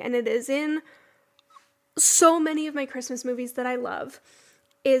happy, and it is in so many of my Christmas movies that I love,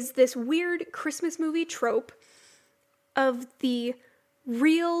 is this weird Christmas movie trope of the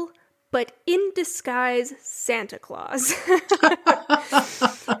real but in disguise Santa Claus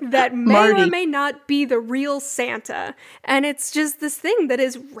that may or may not be the real Santa. And it's just this thing that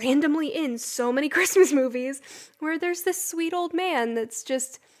is randomly in so many Christmas movies where there's this sweet old man that's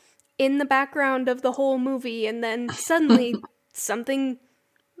just in the background of the whole movie, and then suddenly something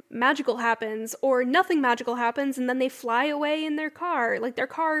magical happens, or nothing magical happens, and then they fly away in their car. Like, their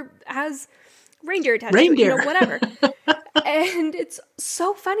car has reindeer attached to it, you know, whatever. And it's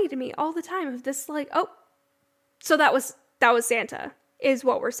so funny to me all the time of this, like, oh, so that was Santa, is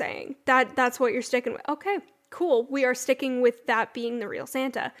what we're saying. That's what you're sticking with. Okay, cool. We are sticking with that being the real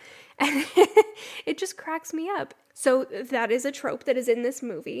Santa. And it just cracks me up. So that is a trope that is in this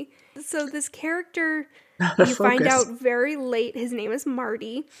movie. So this character, you find out very late, his name is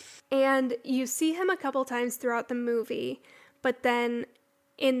Marty, and you see him a couple times throughout the movie, but then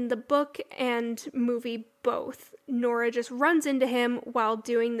in the book and movie both, Nora just runs into him while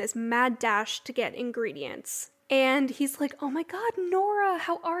doing this mad dash to get ingredients. And he's like, oh my God, Nora,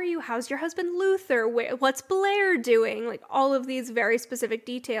 how are you? How's your husband Luther? What's Blair doing? Like, all of these very specific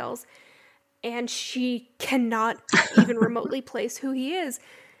details. And she cannot even remotely place who he is.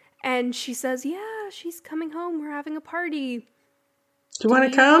 And she says, yeah, she's coming home. We're having a party. Do you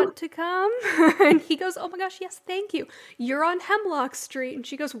want to come? Want to come? And he goes, oh my gosh, yes, thank you. You're on Hemlock Street. And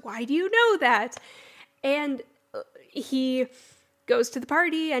she goes, why do you know that? And he goes to the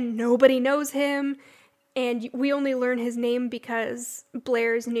party and nobody knows him. And we only learn his name because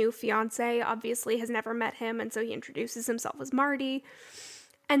Blair's new fiance obviously has never met him. And so he introduces himself as Marty.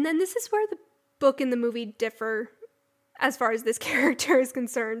 And then this is where the book and the movie differ as far as this character is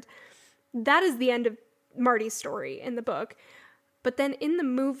concerned. That is the end of Marty's story in the book. But then in the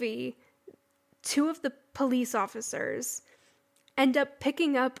movie, two of the police officers end up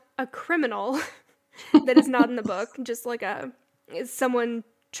picking up a criminal that is not in the book, just like someone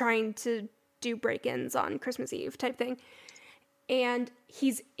trying to do break-ins on Christmas Eve type thing. And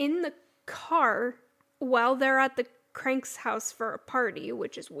he's in the car while they're at the Crank's house for a party,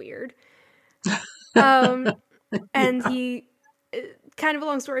 which is weird. And he, kind of a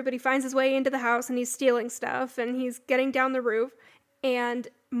long story, but he finds his way into the house and he's stealing stuff and he's getting down the roof, and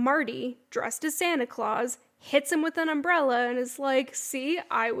Marty, dressed as Santa Claus, hits him with an umbrella and is like, see,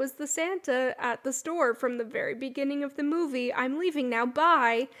 I was the Santa at the store from the very beginning of the movie. I'm leaving now,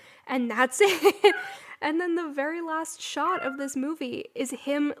 bye. And that's it. And then the very last shot of this movie is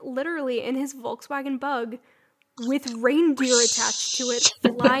him literally in his Volkswagen Bug with reindeer attached to it,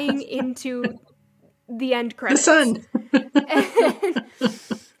 flying into the end credits. The sun.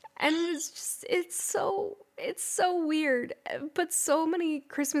 And it's so weird. But so many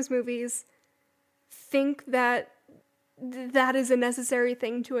Christmas movies think that is a necessary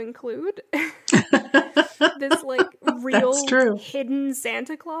thing to include. This, like, real hidden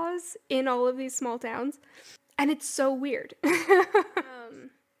Santa Claus in all of these small towns. And it's so weird.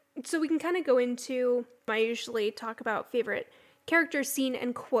 So we can kind of go into, I usually talk about favorite character, scene,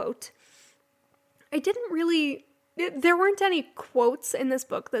 and quote. There weren't any quotes in this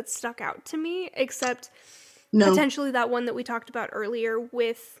book that stuck out to me, except potentially that one that we talked about earlier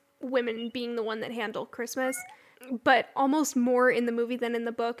with women being the one that handle Christmas, but almost more in the movie than in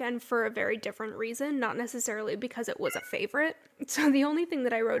the book, and for a very different reason, not necessarily because it was a favorite. So the only thing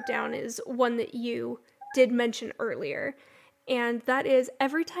that I wrote down is one that you did mention earlier, and that is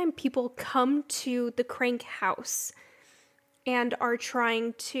every time people come to the Crank house and are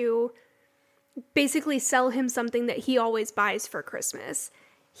trying to basically sell him something that he always buys for Christmas,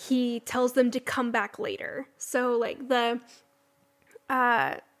 he tells them to come back later. So, like,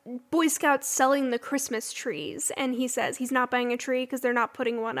 Boy Scouts selling the Christmas trees, and he says he's not buying a tree because they're not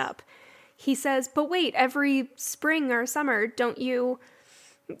putting one up. He says, but wait, every spring or summer, don't you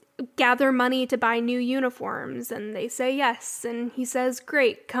gather money to buy new uniforms? And they say yes. And he says,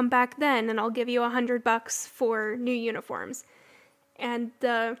 great, come back then and I'll give you $100 for new uniforms. And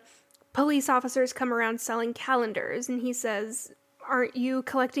the police officers come around selling calendars, and he says, aren't you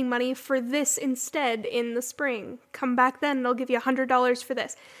collecting money for this instead in the spring? Come back then and I'll give you $100 for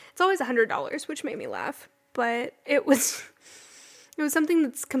this. It's always $100, which made me laugh, but it was something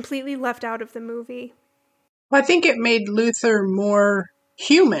that's completely left out of the movie. Well, I think it made Luther more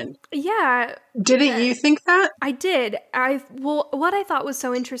human. Yeah. Didn't you think that? I did. What I thought was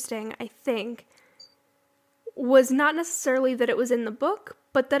so interesting, I think, was not necessarily that it was in the book,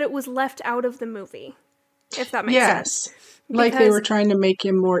 but that it was left out of the movie, if that makes sense. Yes. Like they were trying to make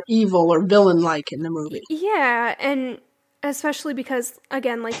him more evil or villain-like in the movie. Yeah, and especially because,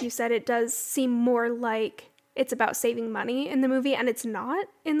 again, like you said, it does seem more like it's about saving money in the movie, and it's not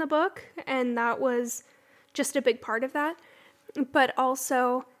in the book, and that was just a big part of that. But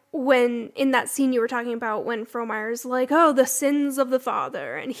also, when, in that scene you were talking about, when Frohmeyer's like, oh, the sins of the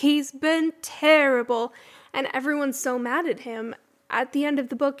father, and he's been terrible, and everyone's so mad at him, at the end of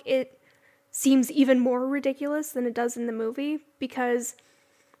the book, it seems even more ridiculous than it does in the movie, because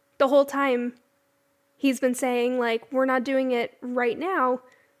the whole time he's been saying, like, we're not doing it right now,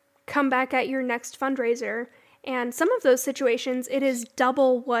 come back at your next fundraiser. And some of those situations, it is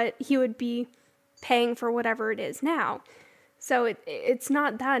double what he would be paying for whatever it is now. So it's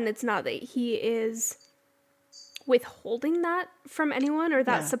not that, and it's not that he is withholding that from anyone or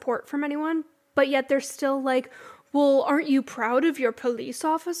that support from anyone, but yet they're still like, well, aren't you proud of your police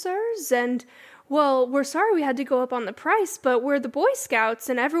officers? And, well, we're sorry we had to go up on the price, but we're the Boy Scouts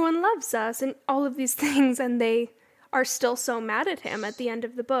and everyone loves us and all of these things, and they are still so mad at him at the end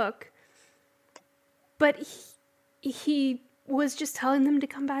of the book. But he was just telling them to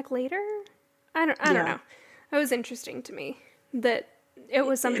come back later? I don't know. It was interesting to me that it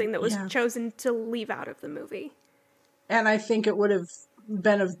was something that was chosen to leave out of the movie. And I think it would have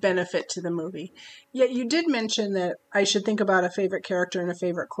been of benefit to the movie. Yet you did mention that I should think about a favorite character and a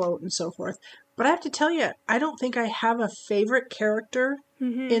favorite quote and so forth. But I have to tell you, I don't think I have a favorite character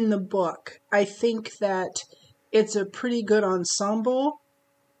in the book. I think that it's a pretty good ensemble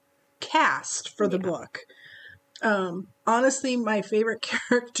cast for the book. Honestly, my favorite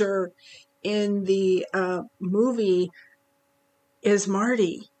character in the movie is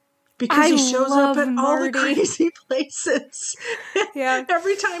Marty. Because he shows up at all the crazy places. Yeah.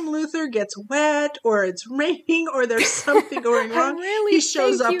 Every time Luther gets wet or it's raining or there's something going wrong, he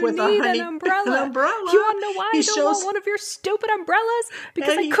shows up with an umbrella. You want to know why I don't want one of your stupid umbrellas?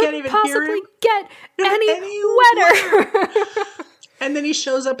 Because I couldn't possibly get any wetter. And then he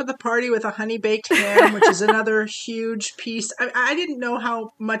shows up at the party with a honey-baked ham, which is another huge piece. I didn't know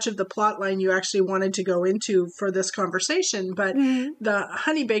how much of the plot line you actually wanted to go into for this conversation, but the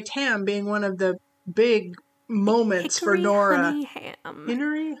honey-baked ham being one of the big moments for Nora.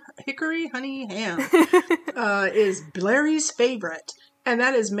 Hickory honey ham is Larry's favorite. And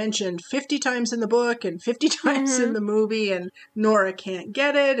that is mentioned 50 times in the book and 50 times in the movie, and Nora can't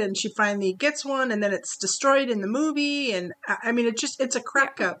get it, and she finally gets one, and then it's destroyed in the movie, and I mean, it's a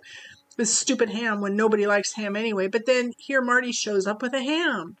crack up, this stupid ham when nobody likes ham anyway, but then here Marty shows up with a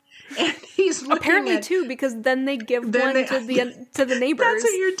ham, and he's looking apparently too, because then they give one to the neighbors. That's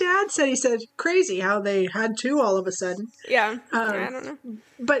what your dad said. He said, crazy how they had two all of a sudden. Yeah, I don't know.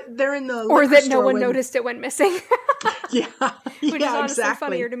 But they're in the or that no one noticed it went missing. Which is honestly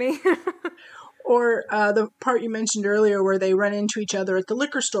funnier to me. Or the part you mentioned earlier where they run into each other at the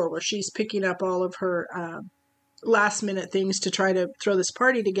liquor store where she's picking up all of her last minute things to try to throw this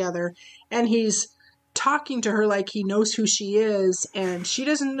party together, and he's talking to her like he knows who she is, and she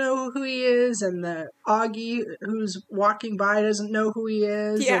doesn't know who he is, and the Augie who's walking by doesn't know who he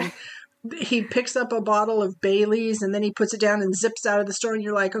is. And he picks up a bottle of Bailey's and then he puts it down and zips out of the store, and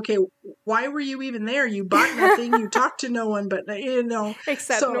you're like, okay, why were you even there? You bought nothing, you talked to no one, but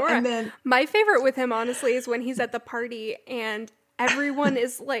except Nora. And then my favorite with him, honestly, is when he's at the party and everyone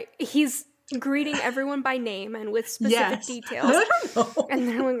is like, he's greeting everyone by name and with specific details. I don't know. And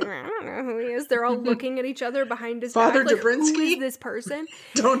they're like, I don't know who he is. They're all looking at each other behind his Father back. Dobrinsky? Who is this person?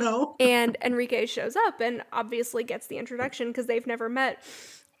 Don't know. And Enrique shows up and obviously gets the introduction because they've never met.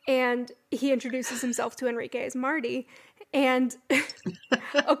 And he introduces himself to Enrique as Marty. And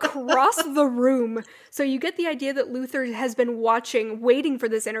across the room, so you get the idea that Luther has been waiting for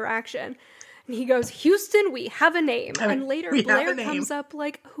this interaction. And he goes, Houston, we have a name. And later Blair comes up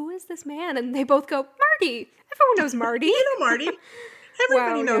like, who is this man? And they both go, Marty. Everyone knows Marty. You know Marty.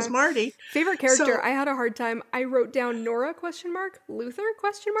 Everybody Wow, knows yeah. Marty. Favorite character, So, I had a hard time. I wrote down Nora, Luther,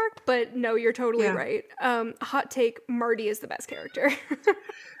 but no, you're totally yeah. right. Hot take, Marty is the best character.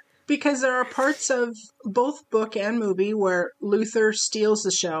 Because there are parts of both book and movie where Luther steals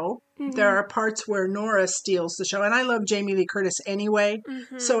the show. There are parts where Nora steals the show. And I love Jamie Lee Curtis anyway.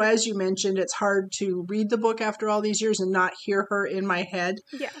 So as you mentioned, it's hard to read the book after all these years and not hear her in my head.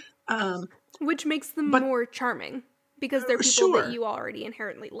 Yeah. Um, Which makes them but more charming because they're people that you already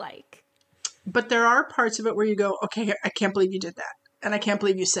inherently like. But there are parts of it where you go, okay, I can't believe you did that. And I can't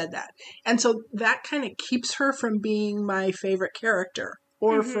believe you said that. And so that kind of keeps her from being my favorite character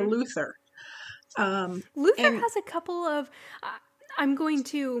or for Luther. Luther has a couple of, I'm going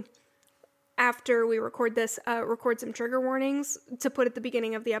to, after we record this, record some trigger warnings to put at the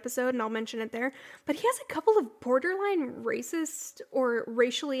beginning of the episode, and I'll mention it there. But he has a couple of borderline racist or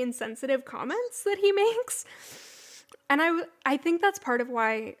racially insensitive comments that he makes. And I think that's part of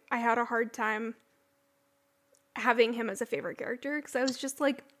why I had a hard time having him as a favorite character, because I was just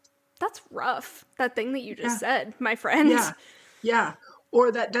like, that's rough, that thing that you just said, my friend. Yeah, yeah. Or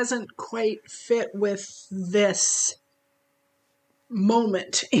that doesn't quite fit with this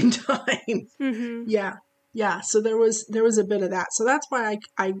moment in time. Yeah, yeah. So there was a bit of that. So that's why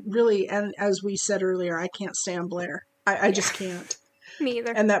I really, and as we said earlier, I can't stand Blair. I just can't. Me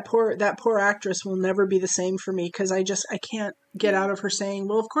either. And that poor actress will never be the same for me, because I can't get out of her saying,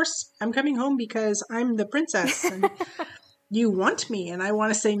 well, of course I'm coming home because I'm the princess and you want me. And I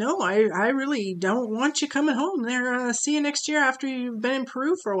want to say, no, I really don't want you coming home. There, see you next year after you've been in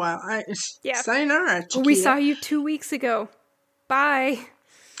Peru for a while. Sayonara, Chiquita. We saw you 2 weeks ago. Bye.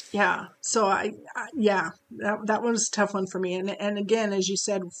 Yeah. So that was a tough one for me. And again, as you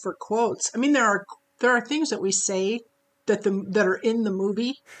said, for quotes, I mean, there are things that we say that are in the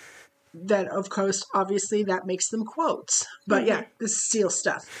movie that, of course, obviously that makes them quotes. But yeah, this is Seal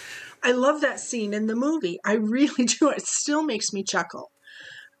stuff. I love that scene in the movie. I really do. It still makes me chuckle.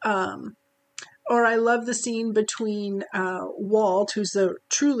 Or I love the scene between Walt, who's the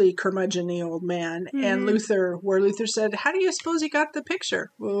truly curmudgeon-y old man, and Luther, where Luther said, how do you suppose he got the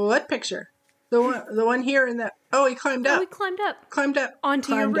picture? Well, what picture? The one here in the... Oh, he climbed up. Oh, he climbed up. Climbed up.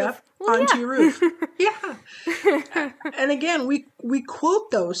 Onto your roof. Well, onto your roof. Yeah. And again, we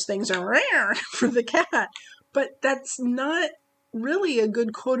quote those things for the cat, but that's not really a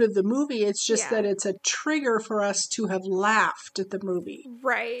good quote of the movie. It's just that it's a trigger for us to have laughed at the movie.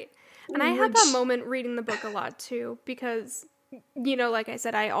 Right. And I had that moment reading the book a lot too, because, like I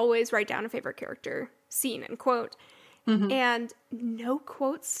said, I always write down a favorite character, scene, and quote. And no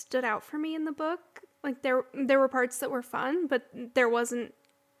quotes stood out for me in the book. Like there were parts that were fun, but there wasn't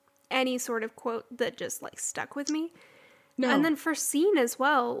any sort of quote that just like stuck with me. No. And then for scene as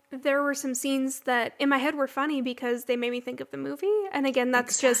well, there were some scenes that in my head were funny because they made me think of the movie. And again,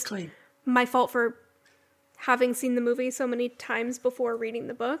 that's just my fault for having seen the movie so many times before reading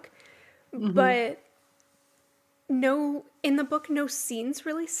the book. But no, in the book, no scenes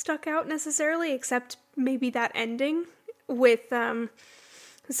really stuck out necessarily, except maybe that ending with,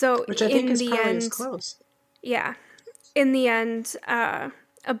 which I think is probably as close. Yeah. In the end,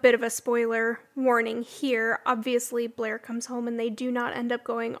 a bit of a spoiler warning here. Obviously, Blair comes home and they do not end up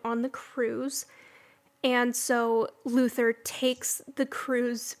going on the cruise. And so Luther takes the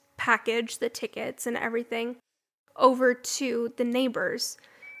cruise package, the tickets and everything, over to the neighbors,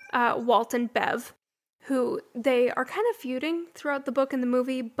 Walt and Bev, who they are kind of feuding throughout the book and the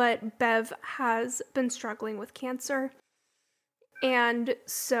movie, but Bev has been struggling with cancer. And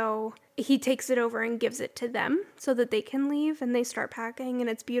so he takes it over and gives it to them so that they can leave, and they start packing, and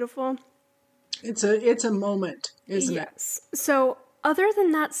it's beautiful. It's a moment, isn't it? Yes. So other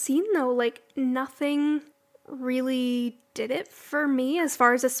than that scene, though, like nothing really did it for me as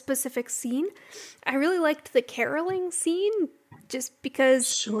far as a specific scene. I really liked the caroling scene just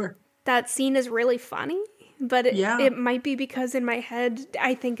because that scene is really funny. But it might be because in my head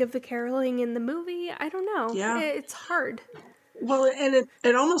I think of the caroling in the movie. I don't know. Yeah. It's hard. Well, and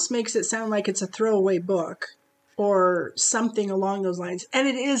it almost makes it sound like it's a throwaway book or something along those lines. And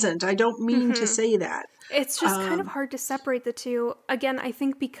it isn't. I don't mean to say that. It's just kind of hard to separate the two. Again, I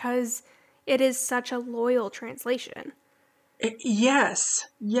think because it is such a loyal translation. Yes.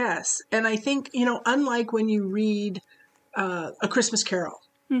 And I think, unlike when you read A Christmas Carol,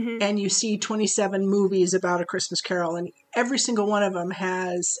 and you see 27 movies about A Christmas Carol, and every single one of them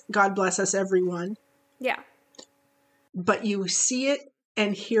has God Bless Us Everyone. Yeah. But you see it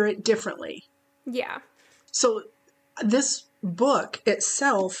and hear it differently. Yeah. So this book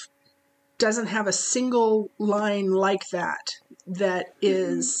itself doesn't have a single line like that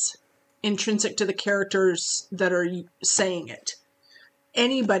is intrinsic to the characters that are saying it.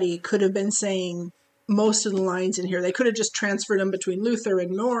 anybody could have been saying most of the lines in here. They could have just transferred them between Luther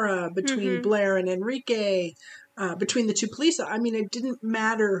and Nora, between Blair and Enrique, between the two police. I mean, it didn't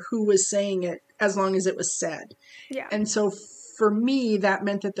matter who was saying it as long as it was said. Yeah. And so for me, that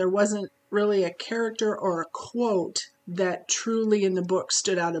meant that there wasn't really a character or a quote that truly in the book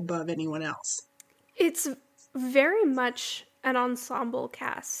stood out above anyone else. It's very much an ensemble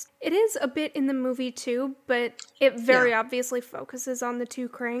cast. It is a bit in the movie too, but it very obviously focuses on the two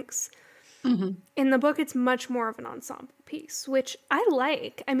cranks. Mm-hmm. In the book, it's much more of an ensemble piece, which I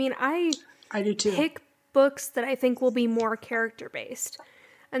like. I mean, I do too. Pick books that I think will be more character-based.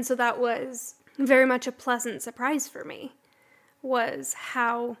 And so that was very much a pleasant surprise for me, was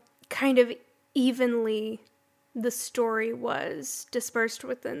how kind of evenly the story was dispersed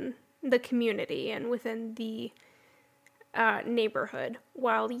within the community and within the neighborhood.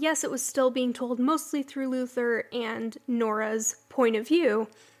 While, yes, it was still being told mostly through Luther and Nora's point of view,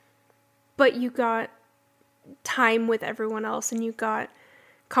 but you got time with everyone else and you got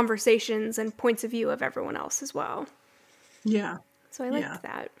conversations and points of view of everyone else as well. Yeah. So I liked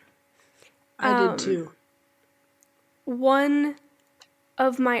that. I did too. One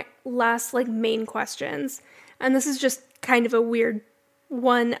of my last main questions, and this is just kind of a weird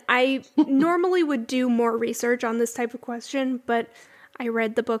one. I normally would do more research on this type of question, but I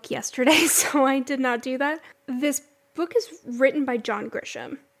read the book yesterday, so I did not do that. This book is written by John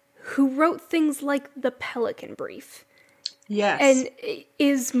Grisham, who wrote things like The Pelican Brief. Yes. And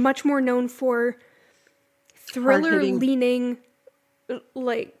is much more known for thriller-leaning,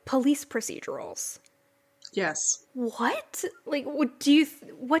 police procedurals. Yes. What? What do you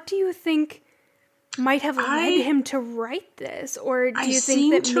think might have led him to write this? Or do you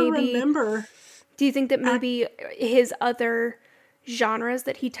think that maybe his other genres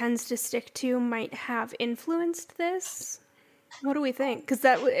that he tends to stick to might have influenced this? What do we think? Because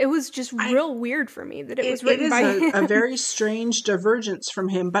it was just real weird for me that it was written by him. It is a very strange divergence from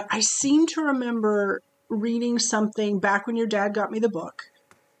him, but I seem to remember reading something back when your dad got me the book,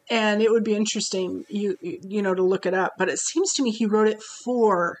 and it would be interesting, you know, to look it up. But it seems to me he wrote it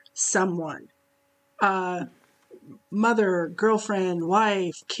for someone, mother, girlfriend,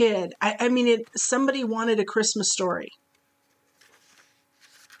 wife, kid. I mean, somebody wanted a Christmas story.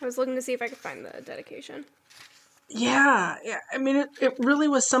 I was looking to see if I could find the dedication. Yeah. I mean, it really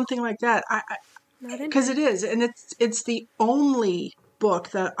was something like that. Because it is, and it's the only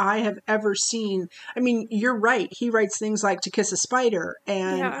book that I have ever seen. I mean, you're right. He writes things like To Kiss a Spider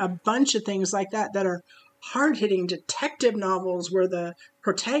and a bunch of things like that are hard-hitting detective novels where the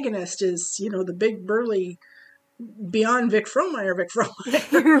protagonist is, you know, the big burly beyond Vic Frohmeyer,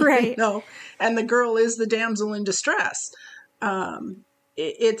 right? You know, and the girl is the damsel in distress.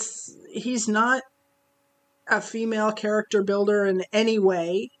 He's not a female character builder in any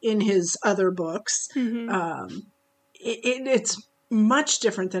way in his other books. Mm-hmm. It's much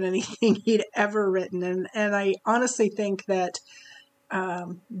different than anything he'd ever written, and I honestly think that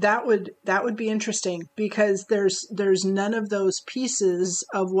that would be interesting, because there's none of those pieces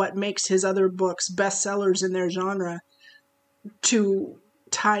of what makes his other books bestsellers in their genre to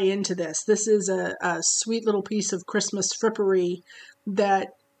tie into this. This is a sweet little piece of Christmas frippery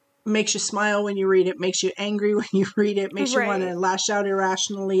that makes you smile when you read it, makes you angry when you read it, makes you want to lash out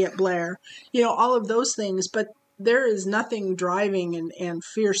irrationally at Blair. You know, all of those things, but there is nothing driving and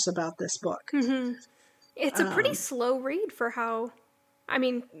fierce about this book. Mm-hmm. It's a pretty slow read for how,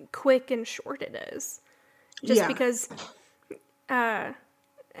 quick and short it is. Just because,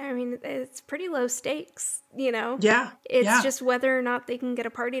 it's pretty low stakes, you know? Yeah. It's just whether or not they can get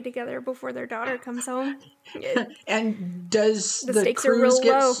a party together before their daughter comes home. And does the stakes cruise are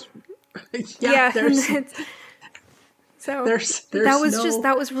real low? So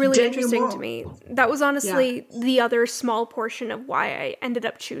that was really interesting to me. That was honestly the other small portion of why I ended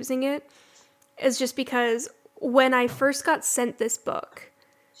up choosing it, is just because when I first got sent this book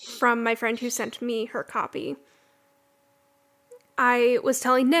from my friend who sent me her copy, I was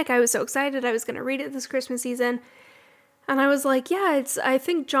telling Nick I was so excited I was going to read it this Christmas season. And I was like, yeah, it's, I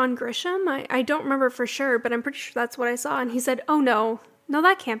think John Grisham. I don't remember for sure, but I'm pretty sure that's what I saw. And he said, oh, no,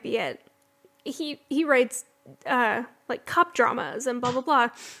 that can't be it. He writes, like cop dramas and blah, blah, blah.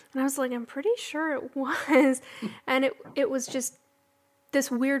 And I was like, I'm pretty sure it was. And it was just this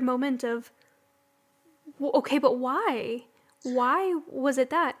weird moment of, well, okay, but why? Why was it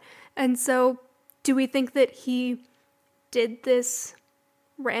that? And so do we think that he did this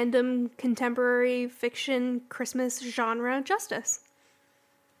random contemporary fiction Christmas genre justice?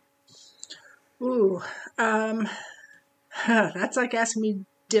 Ooh, that's like asking me,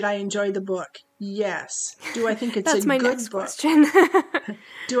 did I enjoy the book? Yes. Do I think it's That's a my good next book? question.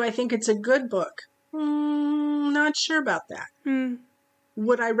 Do I think it's a good book? Not sure about that.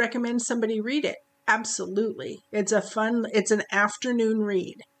 Would I recommend somebody read it? Absolutely. It's an afternoon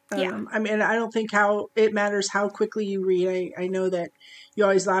read. Yeah. I mean, I don't think it matters how quickly you read. I know that you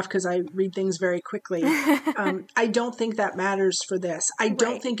always laugh because I read things very quickly. I don't think that matters for this. I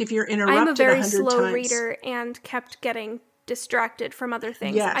don't think if you're interrupted I'm a very 100 slow times, reader and kept getting distracted from other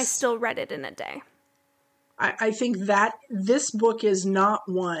things. Yes. I still read it in a day. I think that this book is not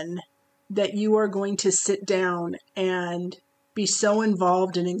one that you are going to sit down and be so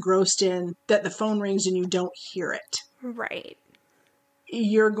involved and engrossed in that the phone rings and you don't hear it. Right.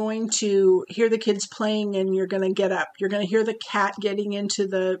 You're going to hear the kids playing and you're going to get up. You're going to hear the cat getting into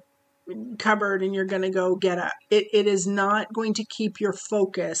the cupboard and you're going to go get up. It is not going to keep your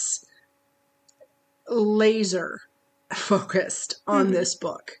focus laser focused on this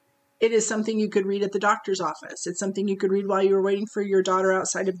book. It is something you could read at the doctor's office. It's something you could read while you were waiting for your daughter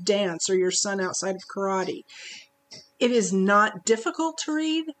outside of dance or your son outside of karate. It is not difficult to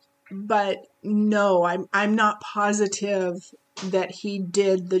read, but no, I'm not positive that he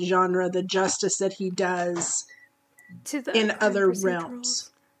did the genre the justice that he does in other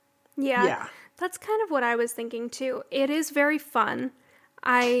realms. Yeah, that's kind of what I was thinking too. It is very fun.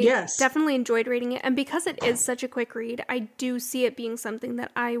 I definitely enjoyed reading it. And because it is such a quick read, I do see it being something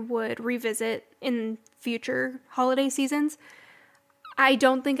that I would revisit in future holiday seasons. I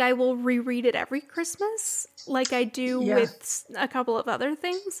don't think I will reread it every Christmas like I do with a couple of other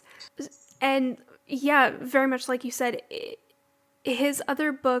things. And yeah, very much like you said, his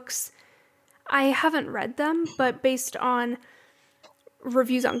other books, I haven't read them, but based on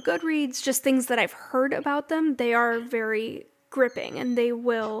reviews on Goodreads, just things that I've heard about them, they are very gripping and they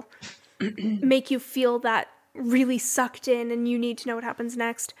will make you feel that really sucked in and you need to know what happens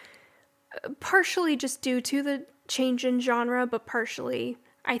next. Partially just due to the change in genre, but partially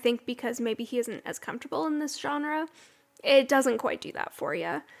I think because maybe he isn't as comfortable in this genre. It doesn't quite do that for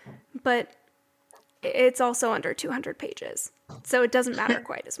you, but it's also under 200 pages, so it doesn't matter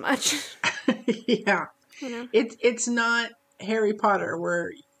quite as much. Yeah. You know? It's not Harry Potter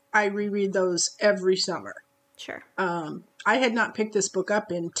where I reread those every summer. Sure. I had not picked this book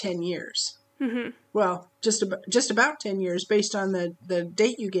up in 10 years. Mm-hmm. Well, just about 10 years based on the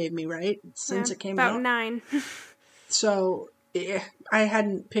date you gave me, right? Since it came out? About 9. So I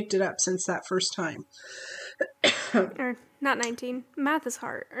hadn't picked it up since that first time. Or not 19. Math is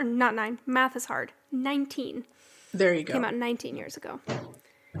hard. Or not 9. Math is hard. 19. There you go. Came out 19 years ago.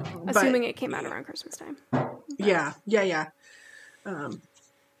 Assuming it came out around Christmas time. But. Yeah.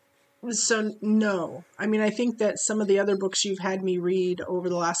 So no, I mean, I think that some of the other books you've had me read over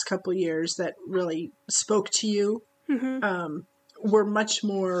the last couple of years that really spoke to you were much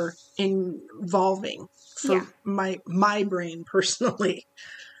more involving for my brain personally.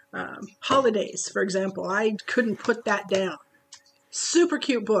 Holidays, for example, I couldn't put that down. Super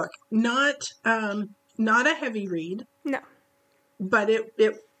cute book, not a heavy read. No, but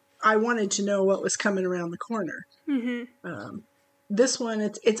I wanted to know what was coming around the corner. Mm-hmm. This one,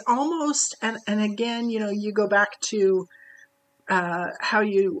 it's almost, and again, you know, you go back to how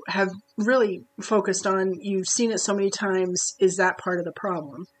you have really focused on, you've seen it so many times, is that part of the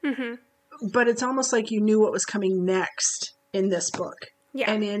problem. Mm-hmm. But it's almost like you knew what was coming next in this book.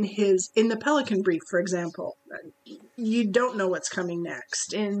 Yeah. And in the Pelican Brief, for example, you don't know what's coming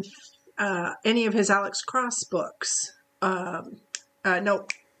next. In any of his Alex Cross books, no,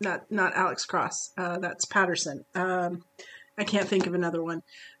 not Alex Cross, that's Patterson. I can't think of another one.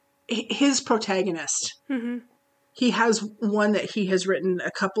 His protagonist. Mm-hmm. He has one that he has written a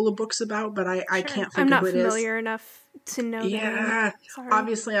couple of books about, but I can't think of who it is. I'm not familiar enough to know. Yeah,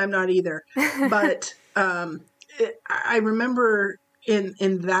 obviously I'm not either. But I remember in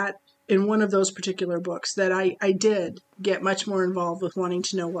one of those particular books that I did get much more involved with wanting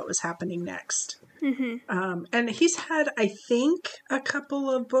to know what was happening next. Mm-hmm. And he's had, I think, a couple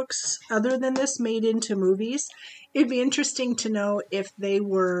of books other than this made into movies. It'd be interesting to know if they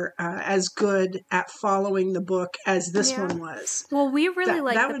were as good at following the book as this one was. Well, we really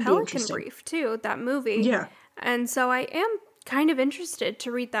like the Pelican Brief, too, that movie. Yeah. And so I am kind of interested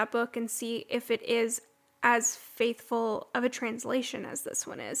to read that book and see if it is as faithful of a translation as this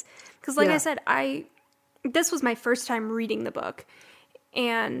one is. Because like I said, this was my first time reading the book.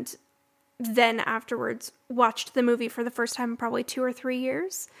 And then afterwards watched the movie for the first time in probably 2 or 3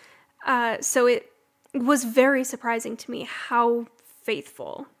 years. So it was very surprising to me how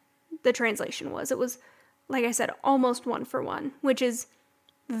faithful the translation was. It was, like I said, almost 1 for 1, which is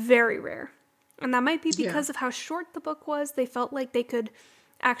very rare. And that might be because of how short the book was. They felt like they could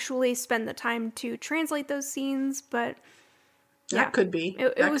actually spend the time to translate those scenes, but that could be.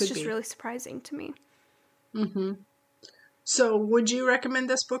 It was just really surprising to me. Mm-hmm. So, would you recommend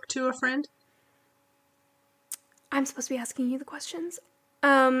this book to a friend? I'm supposed to be asking you the questions.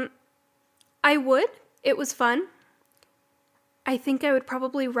 I would. It was fun. I think I would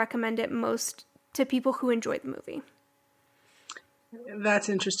probably recommend it most to people who enjoyed the movie. That's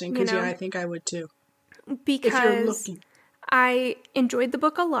interesting, because I think I would too. Because I enjoyed the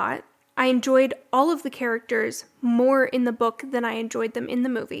book a lot. I enjoyed all of the characters more in the book than I enjoyed them in the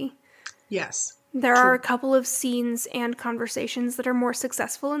movie. Yes. There are a couple of scenes and conversations that are more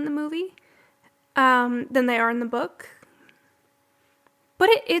successful in the movie than they are in the book. But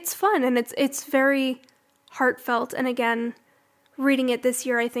it's fun, and it's very heartfelt. And again, reading it this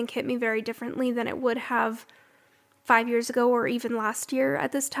year, I think, hit me very differently than it would have 5 years ago or even last year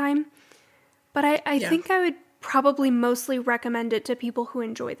at this time. But I think I would probably mostly recommend it to people who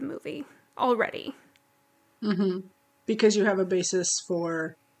enjoy the movie already. Mm-hmm. Because you have a basis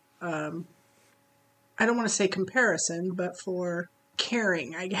for, I don't want to say comparison, but for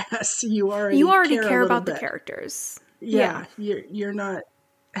caring, I guess. You already care about the characters. Yeah. You're not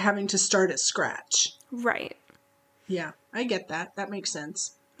having to start at scratch. Right. Yeah, I get that. That makes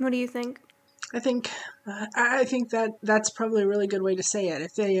sense. What do you think? I think that that's probably a really good way to say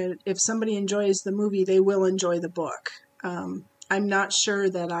it. If somebody enjoys the movie, they will enjoy the book. I'm not sure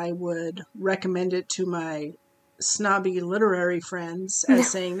that I would recommend it to my snobby literary friends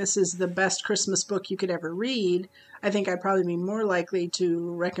as saying this is the best Christmas book you could ever read. I think I'd probably be more likely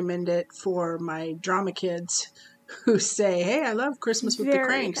to recommend it for my drama kids who say, hey, I love Christmas with the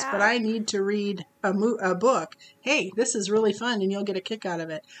Cranks, but I need to read a book. Hey, this is really fun and you'll get a kick out of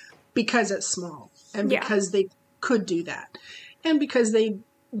it. Because it's small, and because they could do that, and because they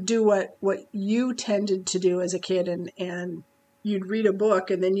do what you tended to do as a kid, and you'd read a book,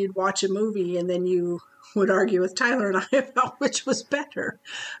 and then you'd watch a movie, and then you would argue with Tyler and I about which was better.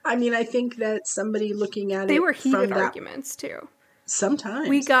 I mean, I think that somebody looking at they were heated arguments too. Sometimes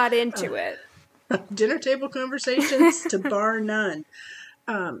we got into it. Dinner table conversations to bar none.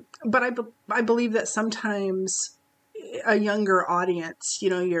 But I believe that sometimes a younger audience,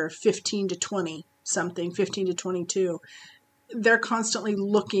 you're 15 to 20 something, 15 to 22, they're constantly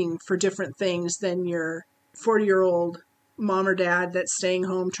looking for different things than your 40-year-old mom or dad that's staying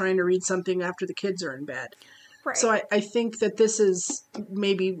home trying to read something after the kids are in bed. Right. So I think that this is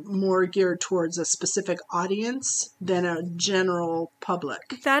maybe more geared towards a specific audience than a general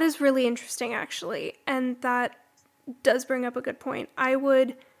public. That is really interesting, actually. And that does bring up a good point. I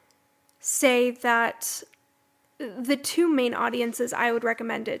would say that the two main audiences I would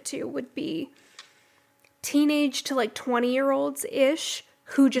recommend it to would be teenage to 20-year-olds-ish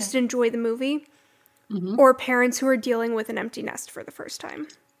who just enjoy the movie, or parents who are dealing with an empty nest for the first time.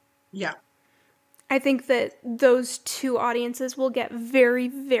 Yeah. I think that those two audiences will get very,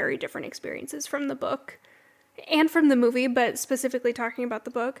 very different experiences from the book and from the movie, but specifically talking about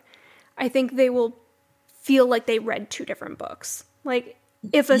the book, I think they will feel like they read two different books. Like,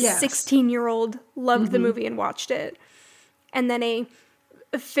 if a 16-year-old loved the movie and watched it, and then a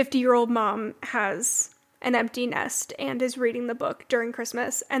 50-year-old mom has an empty nest and is reading the book during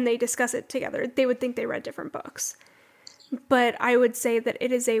Christmas, and they discuss it together, they would think they read different books. But I would say that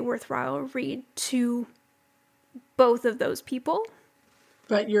it is a worthwhile read to both of those people.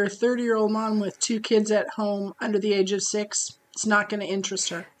 But your 30-year-old mom with two kids at home under the age of 6, it's not going to interest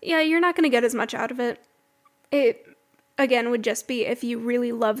her. Yeah, you're not going to get as much out of it. It, again, would just be if you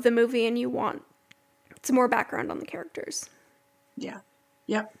really love the movie and you want some more background on the characters. Yeah.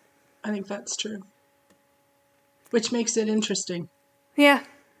 Yep. I think that's true. Which makes it interesting. Yeah.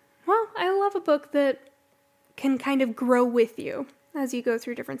 Well, I love a book that can kind of grow with you as you go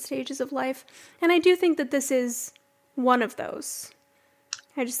through different stages of life. And I do think that this is one of those.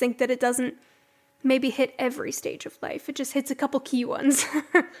 I just think that it doesn't maybe hit every stage of life. It just hits a couple key ones.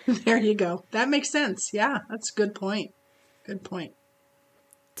 There you go. That makes sense. Yeah, that's a good point. Good point.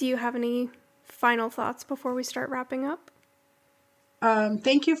 Do you have any final thoughts before we start wrapping up?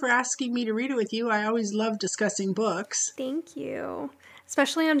 Thank you for asking me to read it with you. I always love discussing books. Thank you.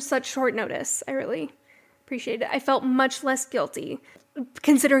 Especially on such short notice. I really appreciate it. I felt much less guilty,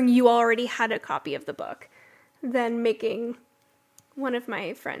 considering you already had a copy of the book, than making one of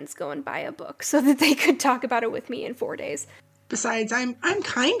my friends go and buy a book so that they could talk about it with me in 4 days. Besides, I'm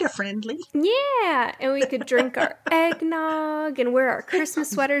kind of friendly. Yeah, and we could drink our eggnog and wear our Christmas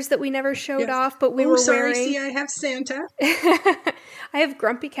sweaters that we never showed off, but we were wearing. See, I have Santa. I have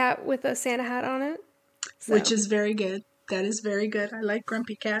Grumpy Cat with a Santa hat on it. So. Which is very good. That is very good. I like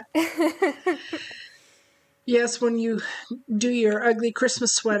Grumpy Cat. Yes, when you do your ugly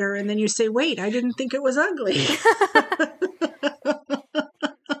Christmas sweater and then you say, wait, I didn't think it was ugly.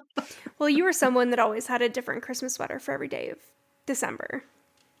 Well, you were someone that always had a different Christmas sweater for every day of December.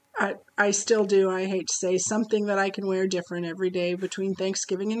 I still do. I hate to say something that I can wear different every day between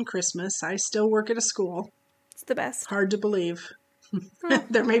Thanksgiving and Christmas. I still work at a school. It's the best. Hard to believe.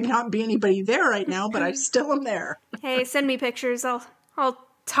 There may not be anybody there right now, but I still am there. Hey, send me pictures. I'll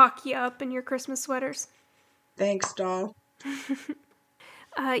talk you up in your Christmas sweaters. Thanks, doll.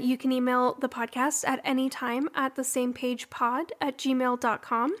 You can email the podcast at any time at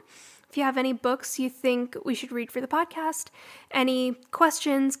thesamepagepod@gmail.com. If you have any books you think we should read for the podcast, any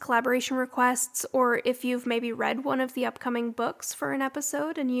questions, collaboration requests, or if you've maybe read one of the upcoming books for an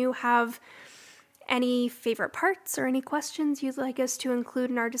episode and you have any favorite parts or any questions you'd like us to include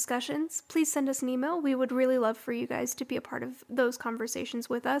in our discussions, please send us an email. We would really love for you guys to be a part of those conversations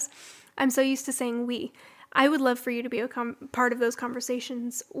with us. I'm so used to saying we. I would love for you to be a part of those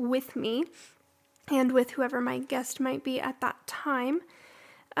conversations with me and with whoever my guest might be at that time.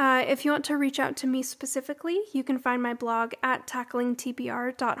 If you want to reach out to me specifically, you can find my blog at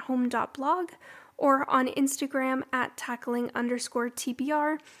tacklingtbr.home.blog or on Instagram at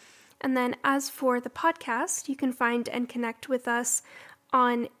tackling_TBR. And then as for the podcast, you can find and connect with us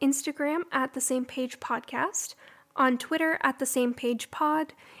on Instagram at The Same Page Podcast, on Twitter at The Same Page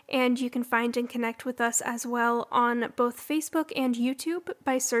Pod, and you can find and connect with us as well on both Facebook and YouTube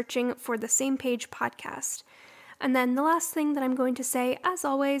by searching for The Same Page Podcast. And then the last thing that I'm going to say, as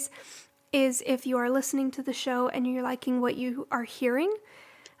always, is if you are listening to the show and you're liking what you are hearing,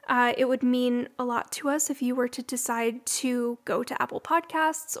 it would mean a lot to us if you were to decide to go to Apple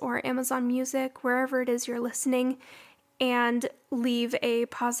Podcasts or Amazon Music, wherever it is you're listening, and leave a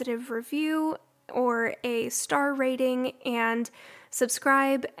positive review or a star rating and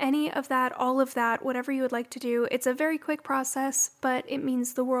subscribe, any of that, all of that, whatever you would like to do. It's a very quick process, but it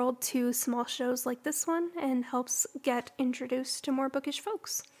means the world to small shows like this one and helps get introduced to more bookish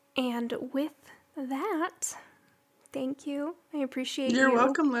folks. And with that, thank you. I appreciate you. You're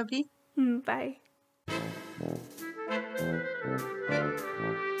welcome, Libby. Bye.